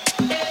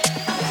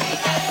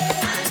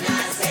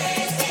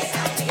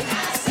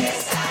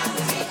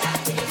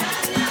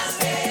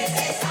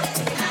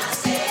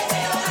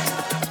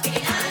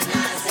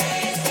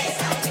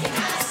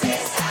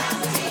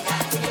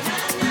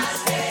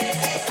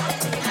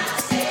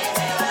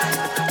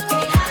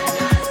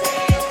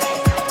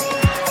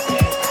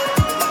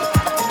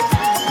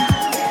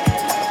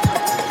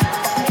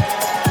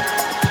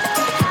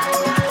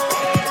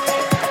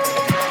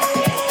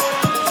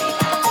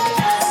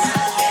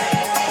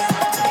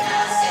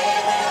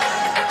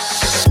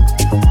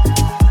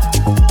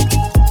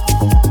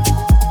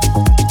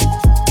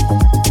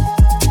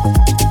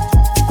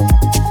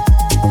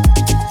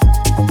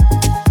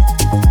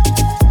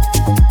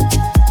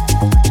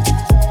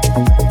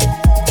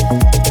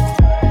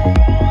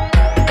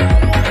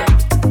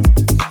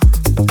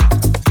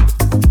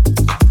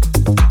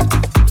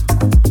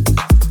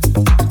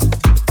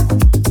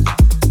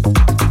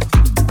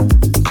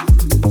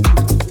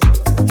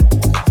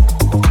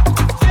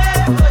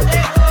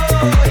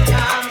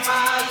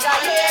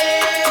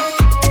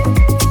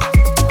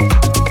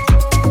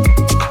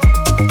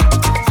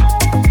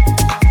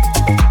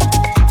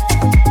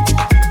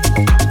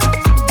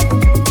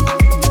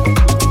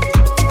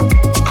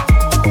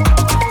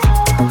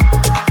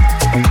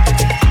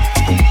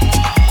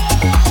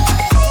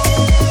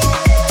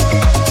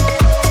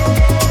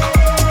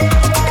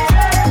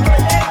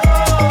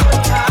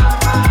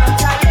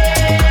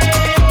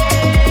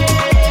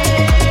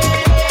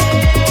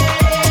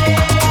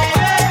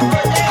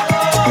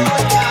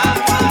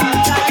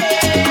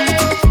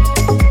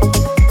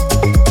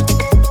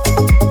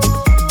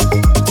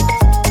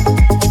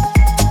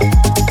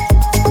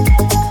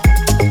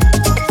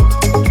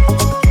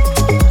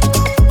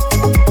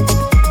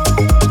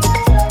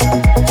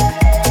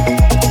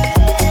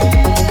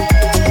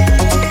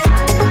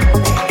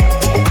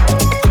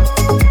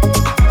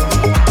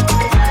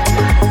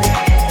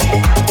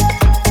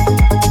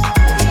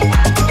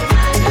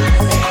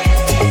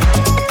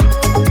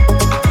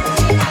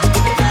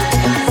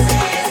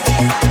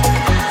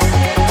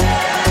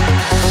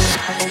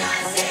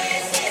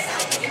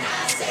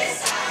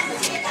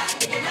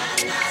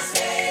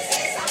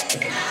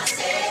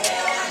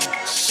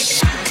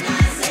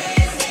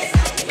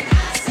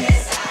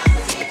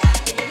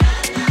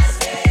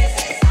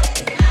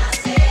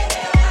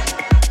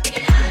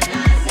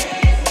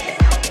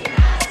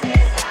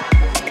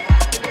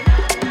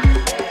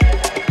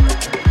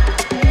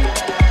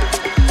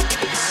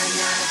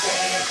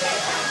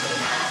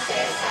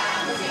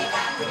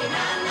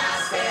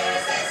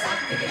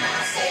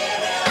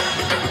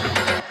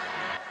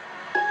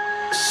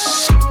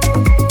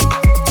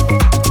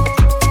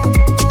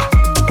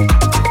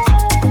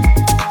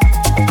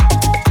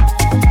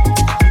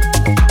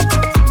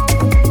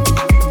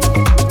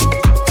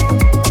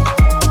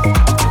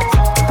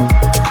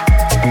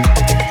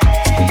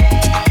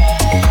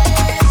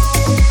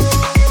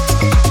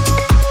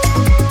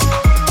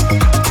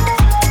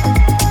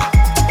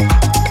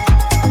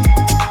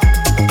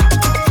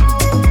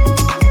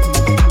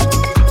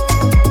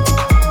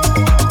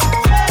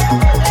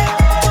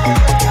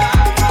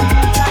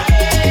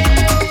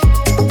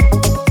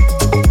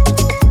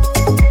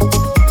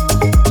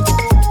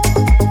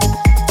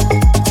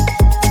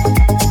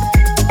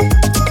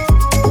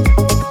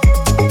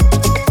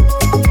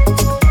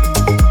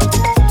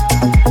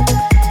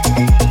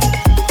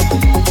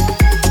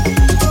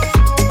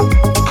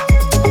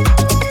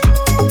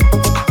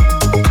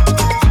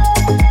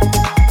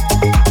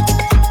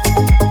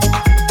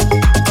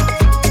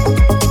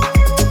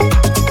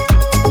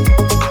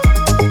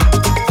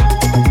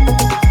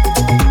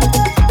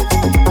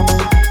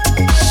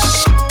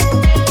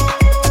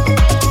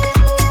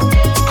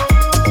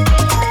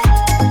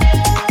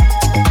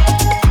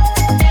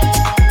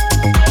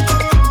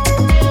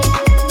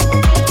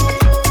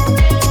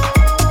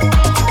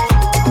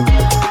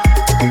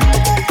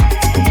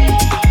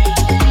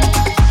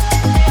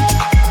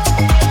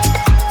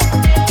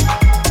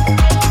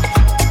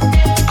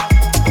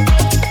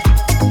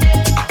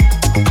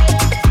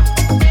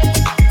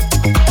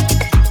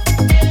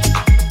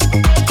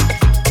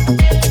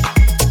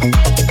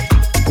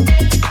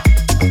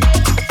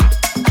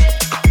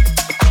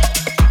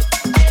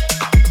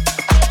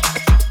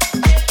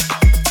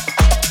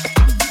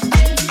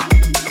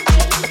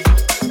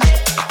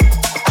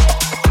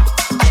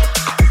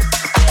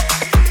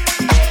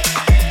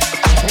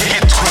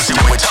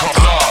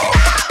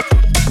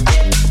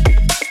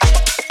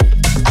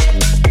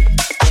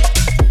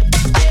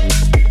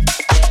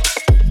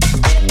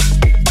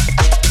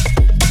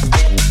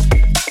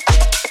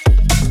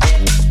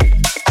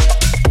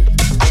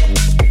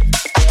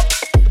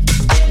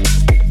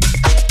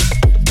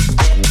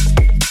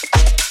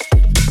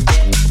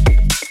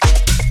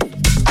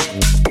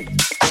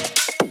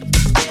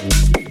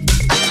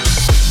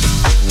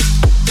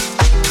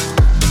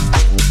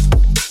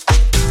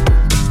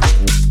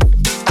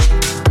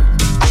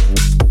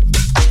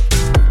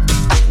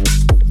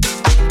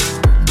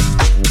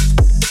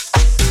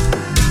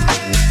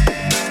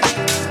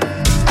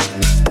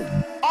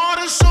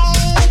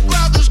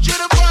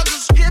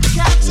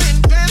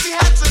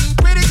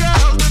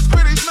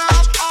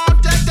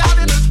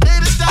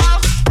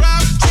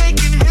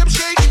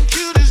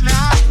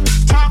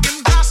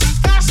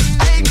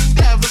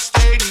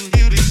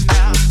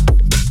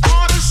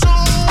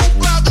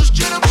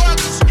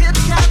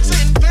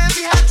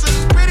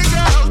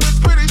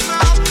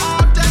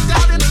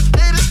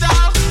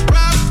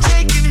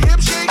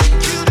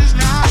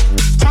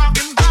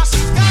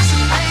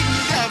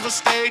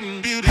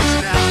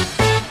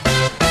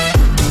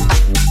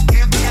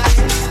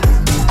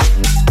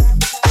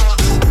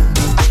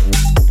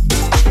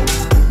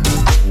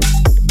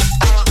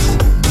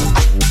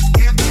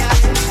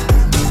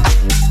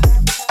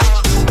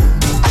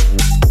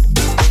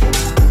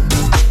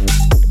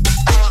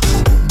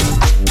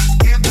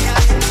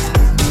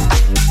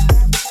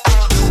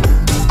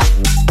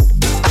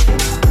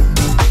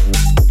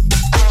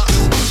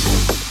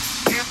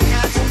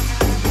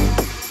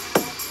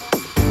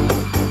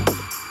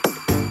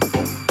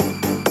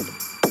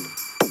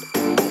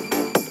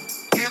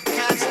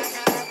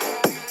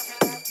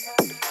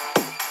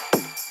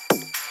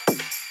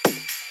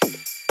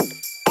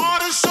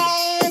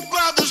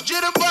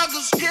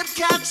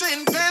 cats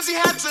in fancy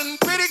hats and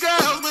pretty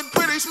girls with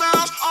pretty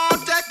smiles, all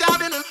decked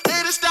out in the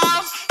latest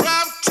styles.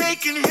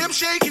 Taking, hip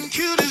shaking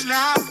cuties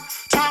now.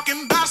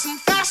 Talking about some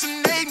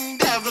fascinating,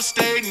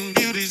 devastating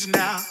beauties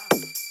now.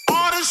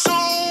 All the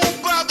soul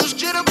brothers,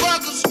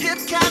 jitterbuggers, hip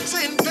cats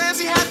in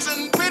fancy hats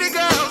and pretty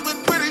girls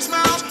with pretty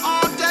smiles,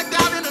 all decked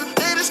out in the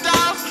latest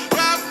styles.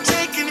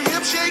 Taking,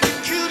 hip shaking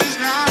cuties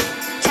now.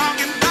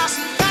 Talking about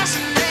some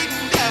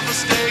fascinating,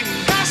 devastating,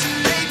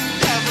 fascinating,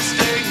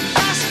 devastating,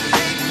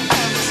 fascinating,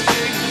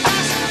 devastating,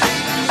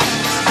 fascinating,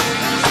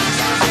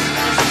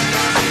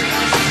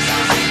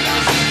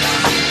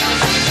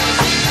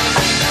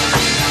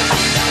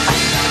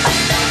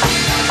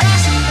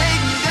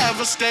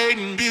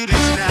 devastating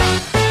beauties now.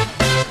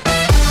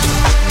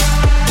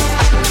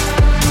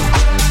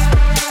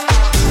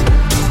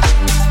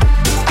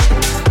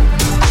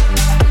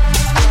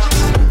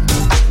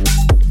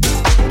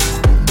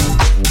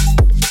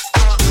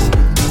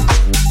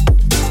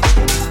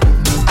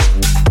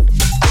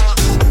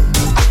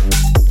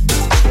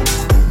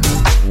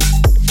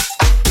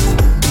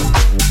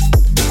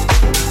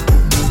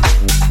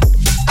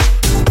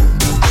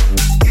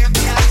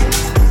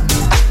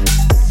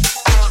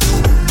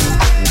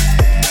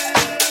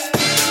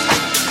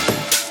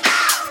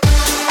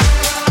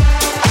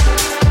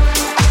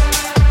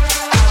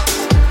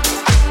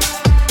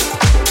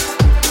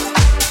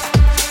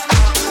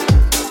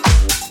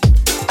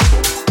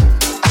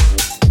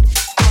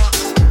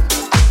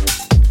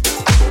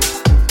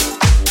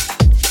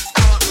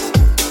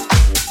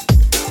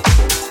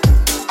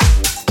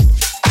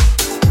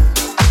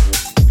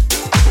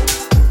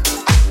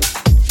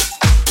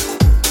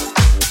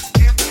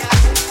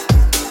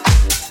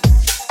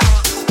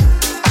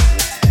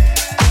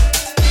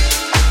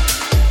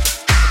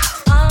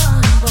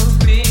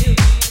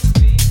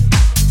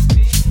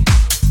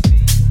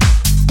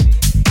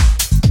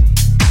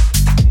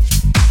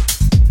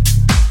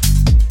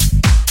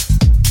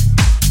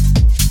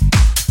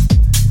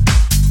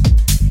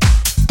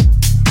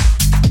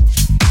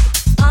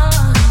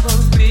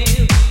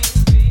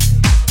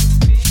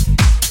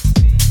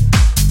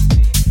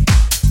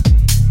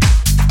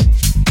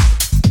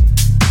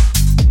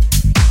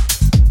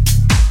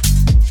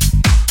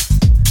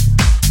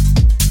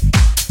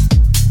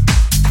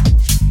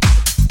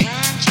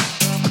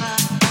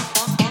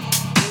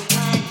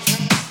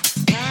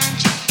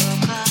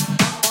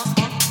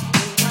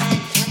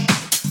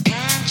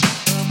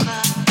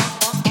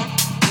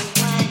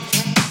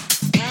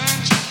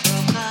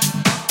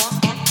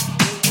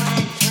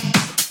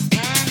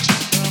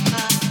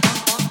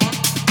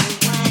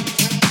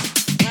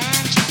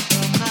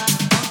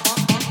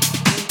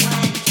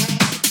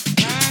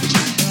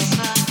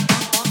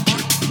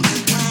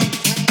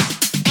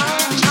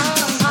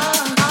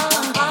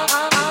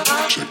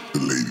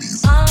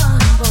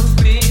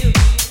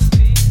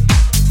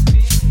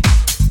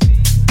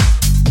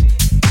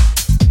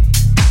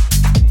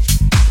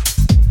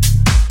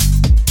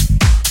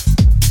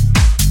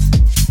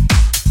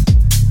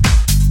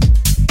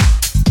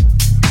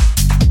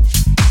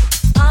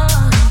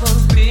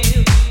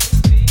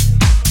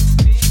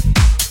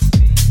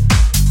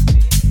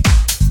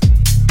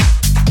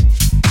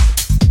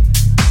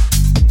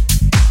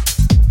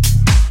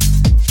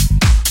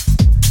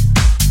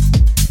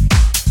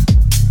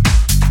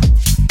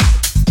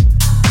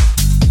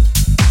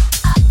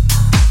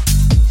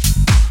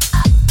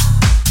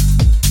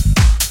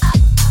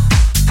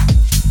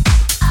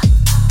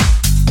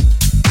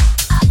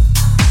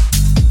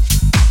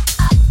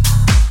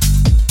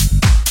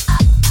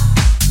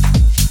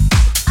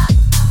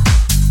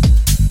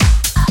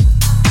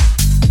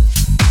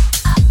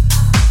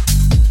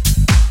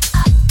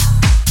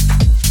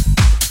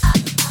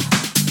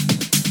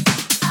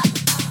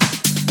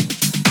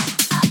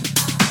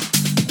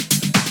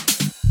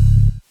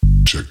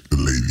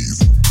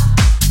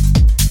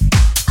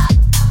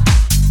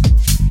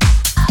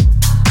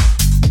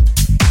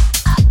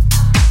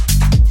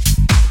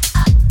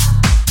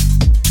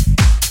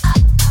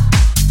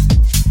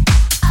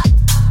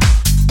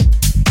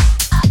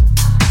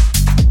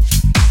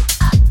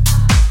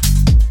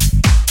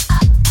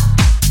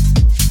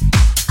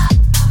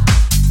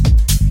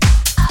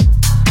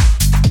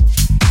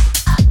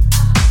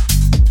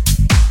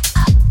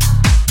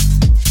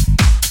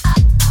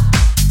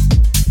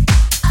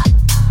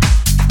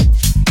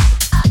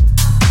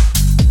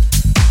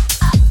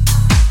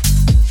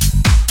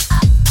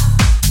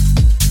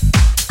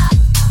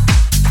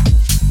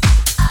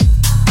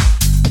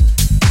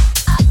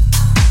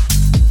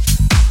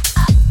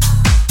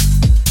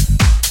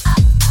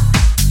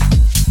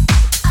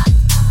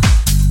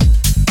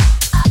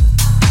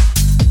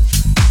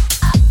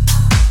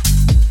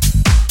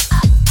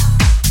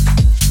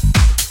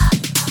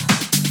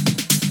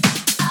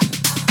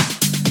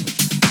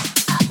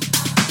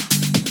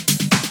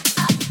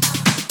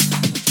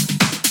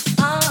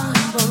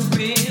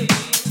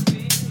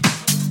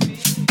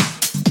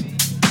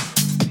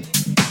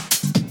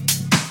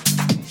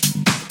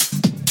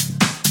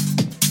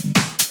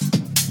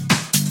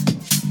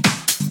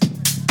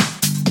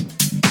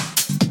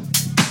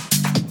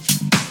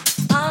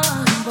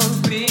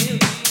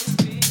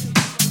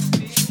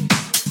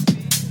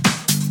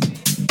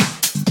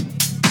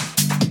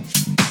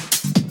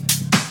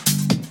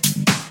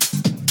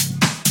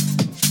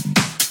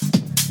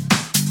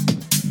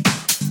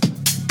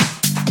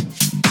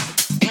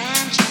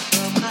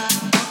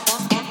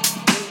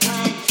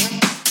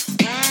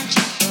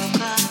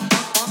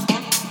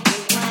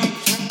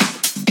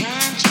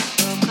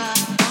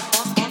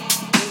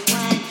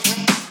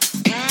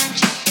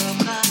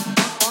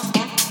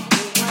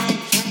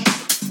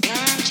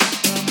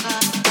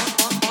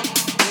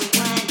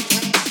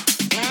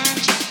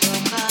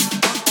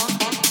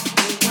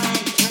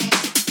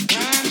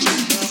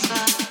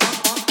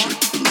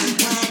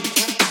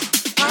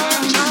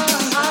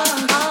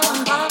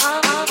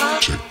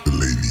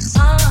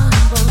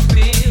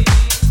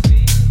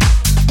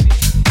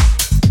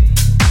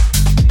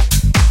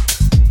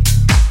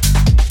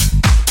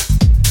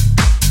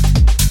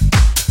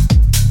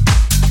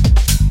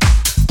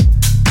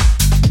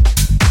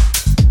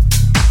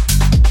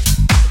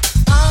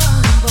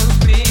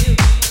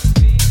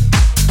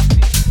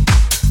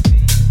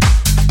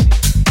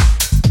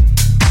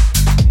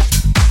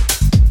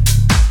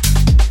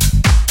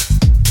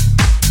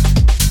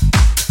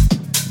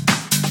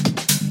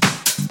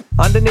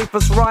 Underneath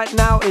us right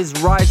now is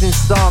rising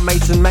star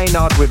Mason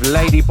Maynard with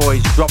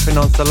Ladyboys dropping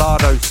on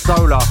Salado's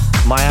Solar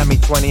Miami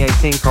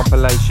 2018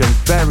 compilation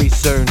very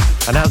soon.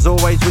 And as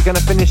always, we're going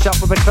to finish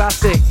up with the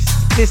classics.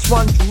 This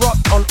one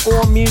dropped on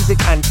All Music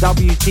and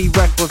WT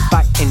Records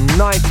back in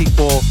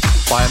 '94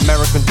 by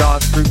American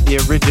dance group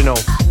The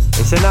Original.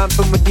 It's an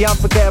anthem with the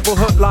unforgettable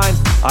hook line,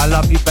 I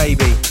love you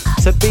baby.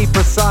 To be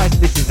precise,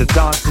 this is the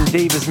Dancing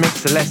Divas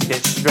mix, so let's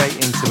get straight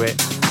into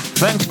it.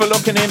 Thanks for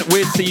locking in.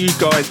 We'll see you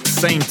guys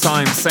same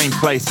time, same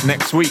place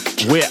next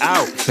week. We're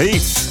out.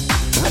 Peace.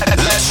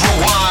 Let's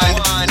rewind.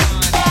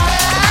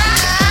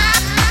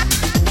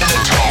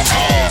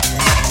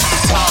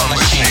 Time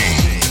machine.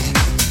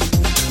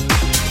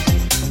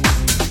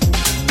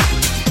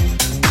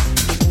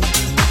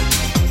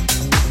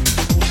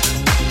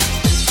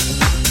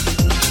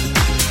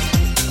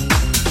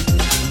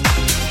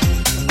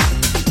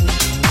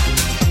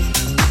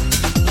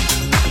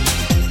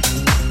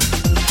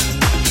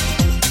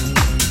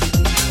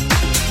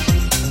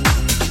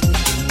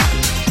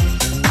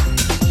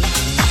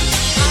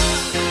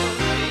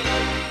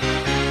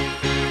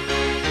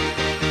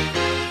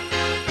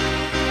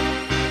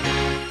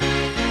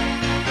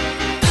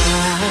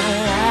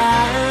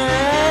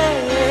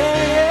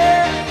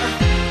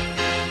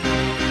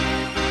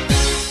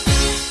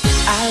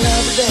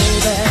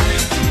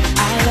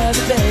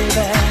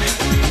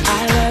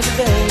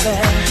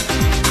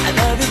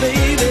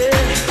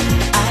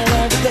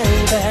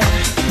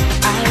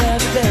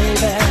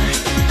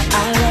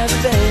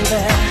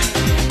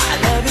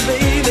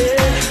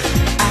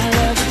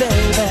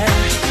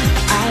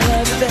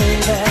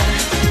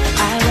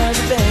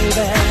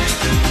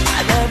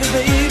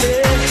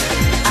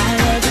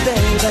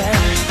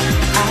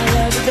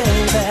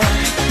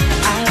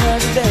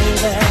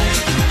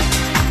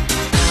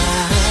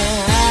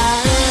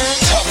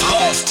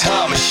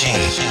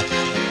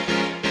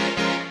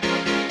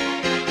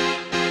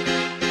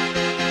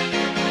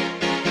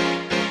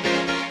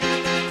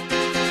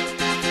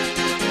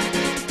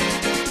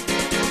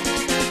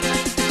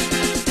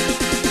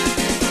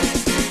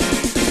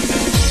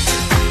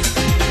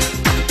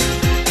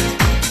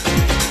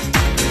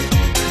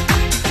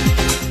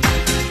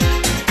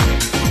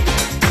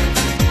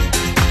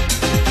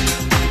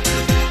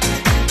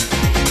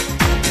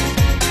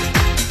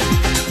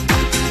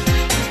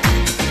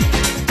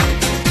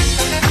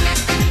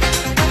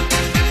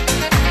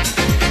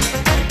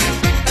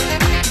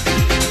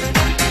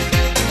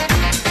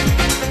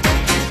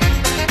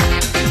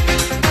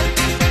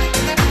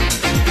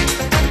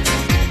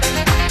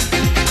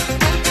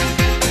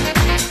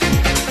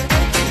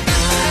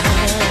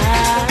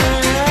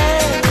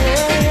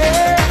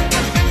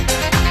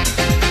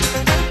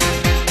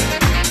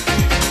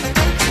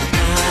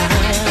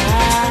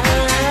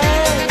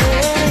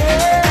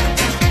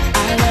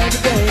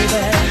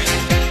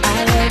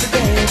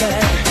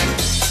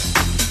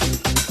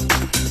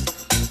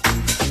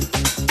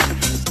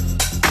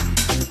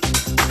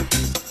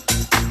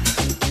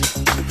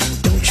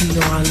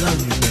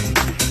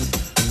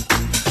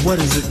 What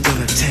is it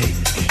gonna take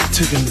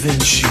to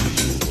convince you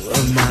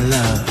of my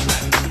love?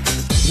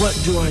 What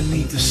do I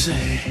need to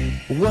say?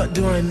 What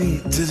do I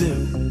need to do?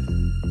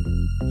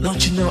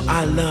 Don't you know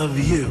I love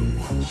you?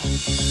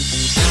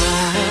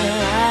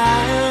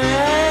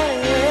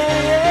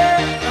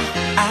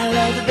 I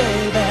love you,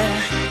 baby.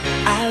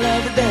 I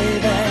love you,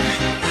 baby.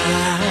 I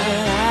love you,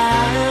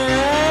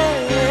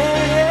 baby.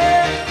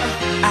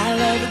 I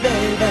love you,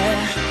 baby.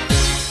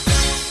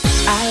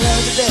 I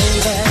love you, baby. I love you,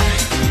 baby.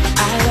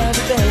 I love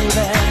you,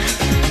 baby.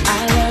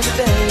 I love you,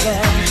 baby.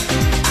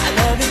 I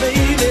love you, baby. I love you,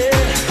 baby.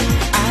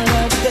 I love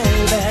you,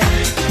 baby. I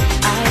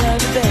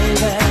love you, baby. I love you, baby.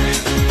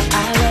 I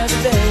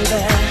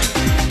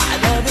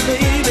love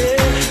you, baby. I love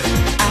you,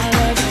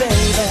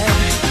 baby. I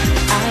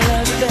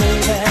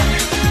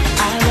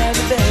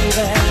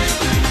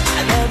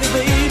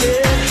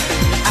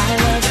love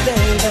you,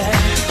 baby.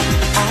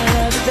 I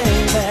love you,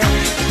 baby.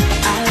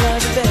 I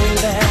love you,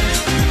 baby.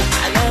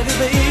 I love you,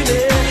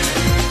 baby.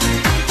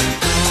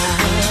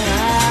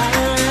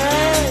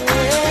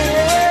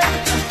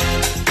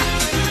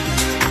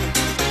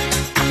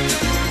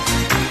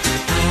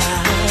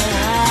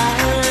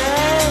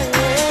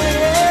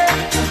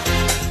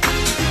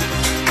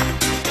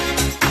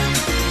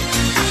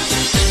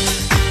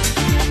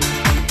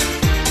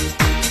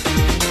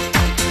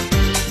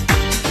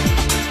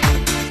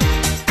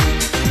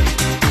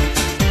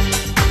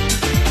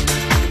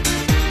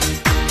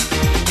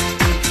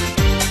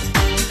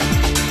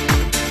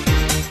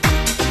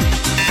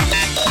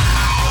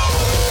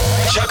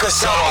 Check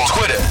us out on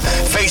Twitter,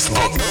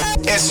 Facebook,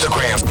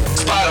 Instagram,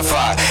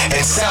 Spotify,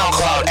 and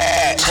SoundCloud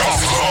at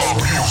Talk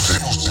Love.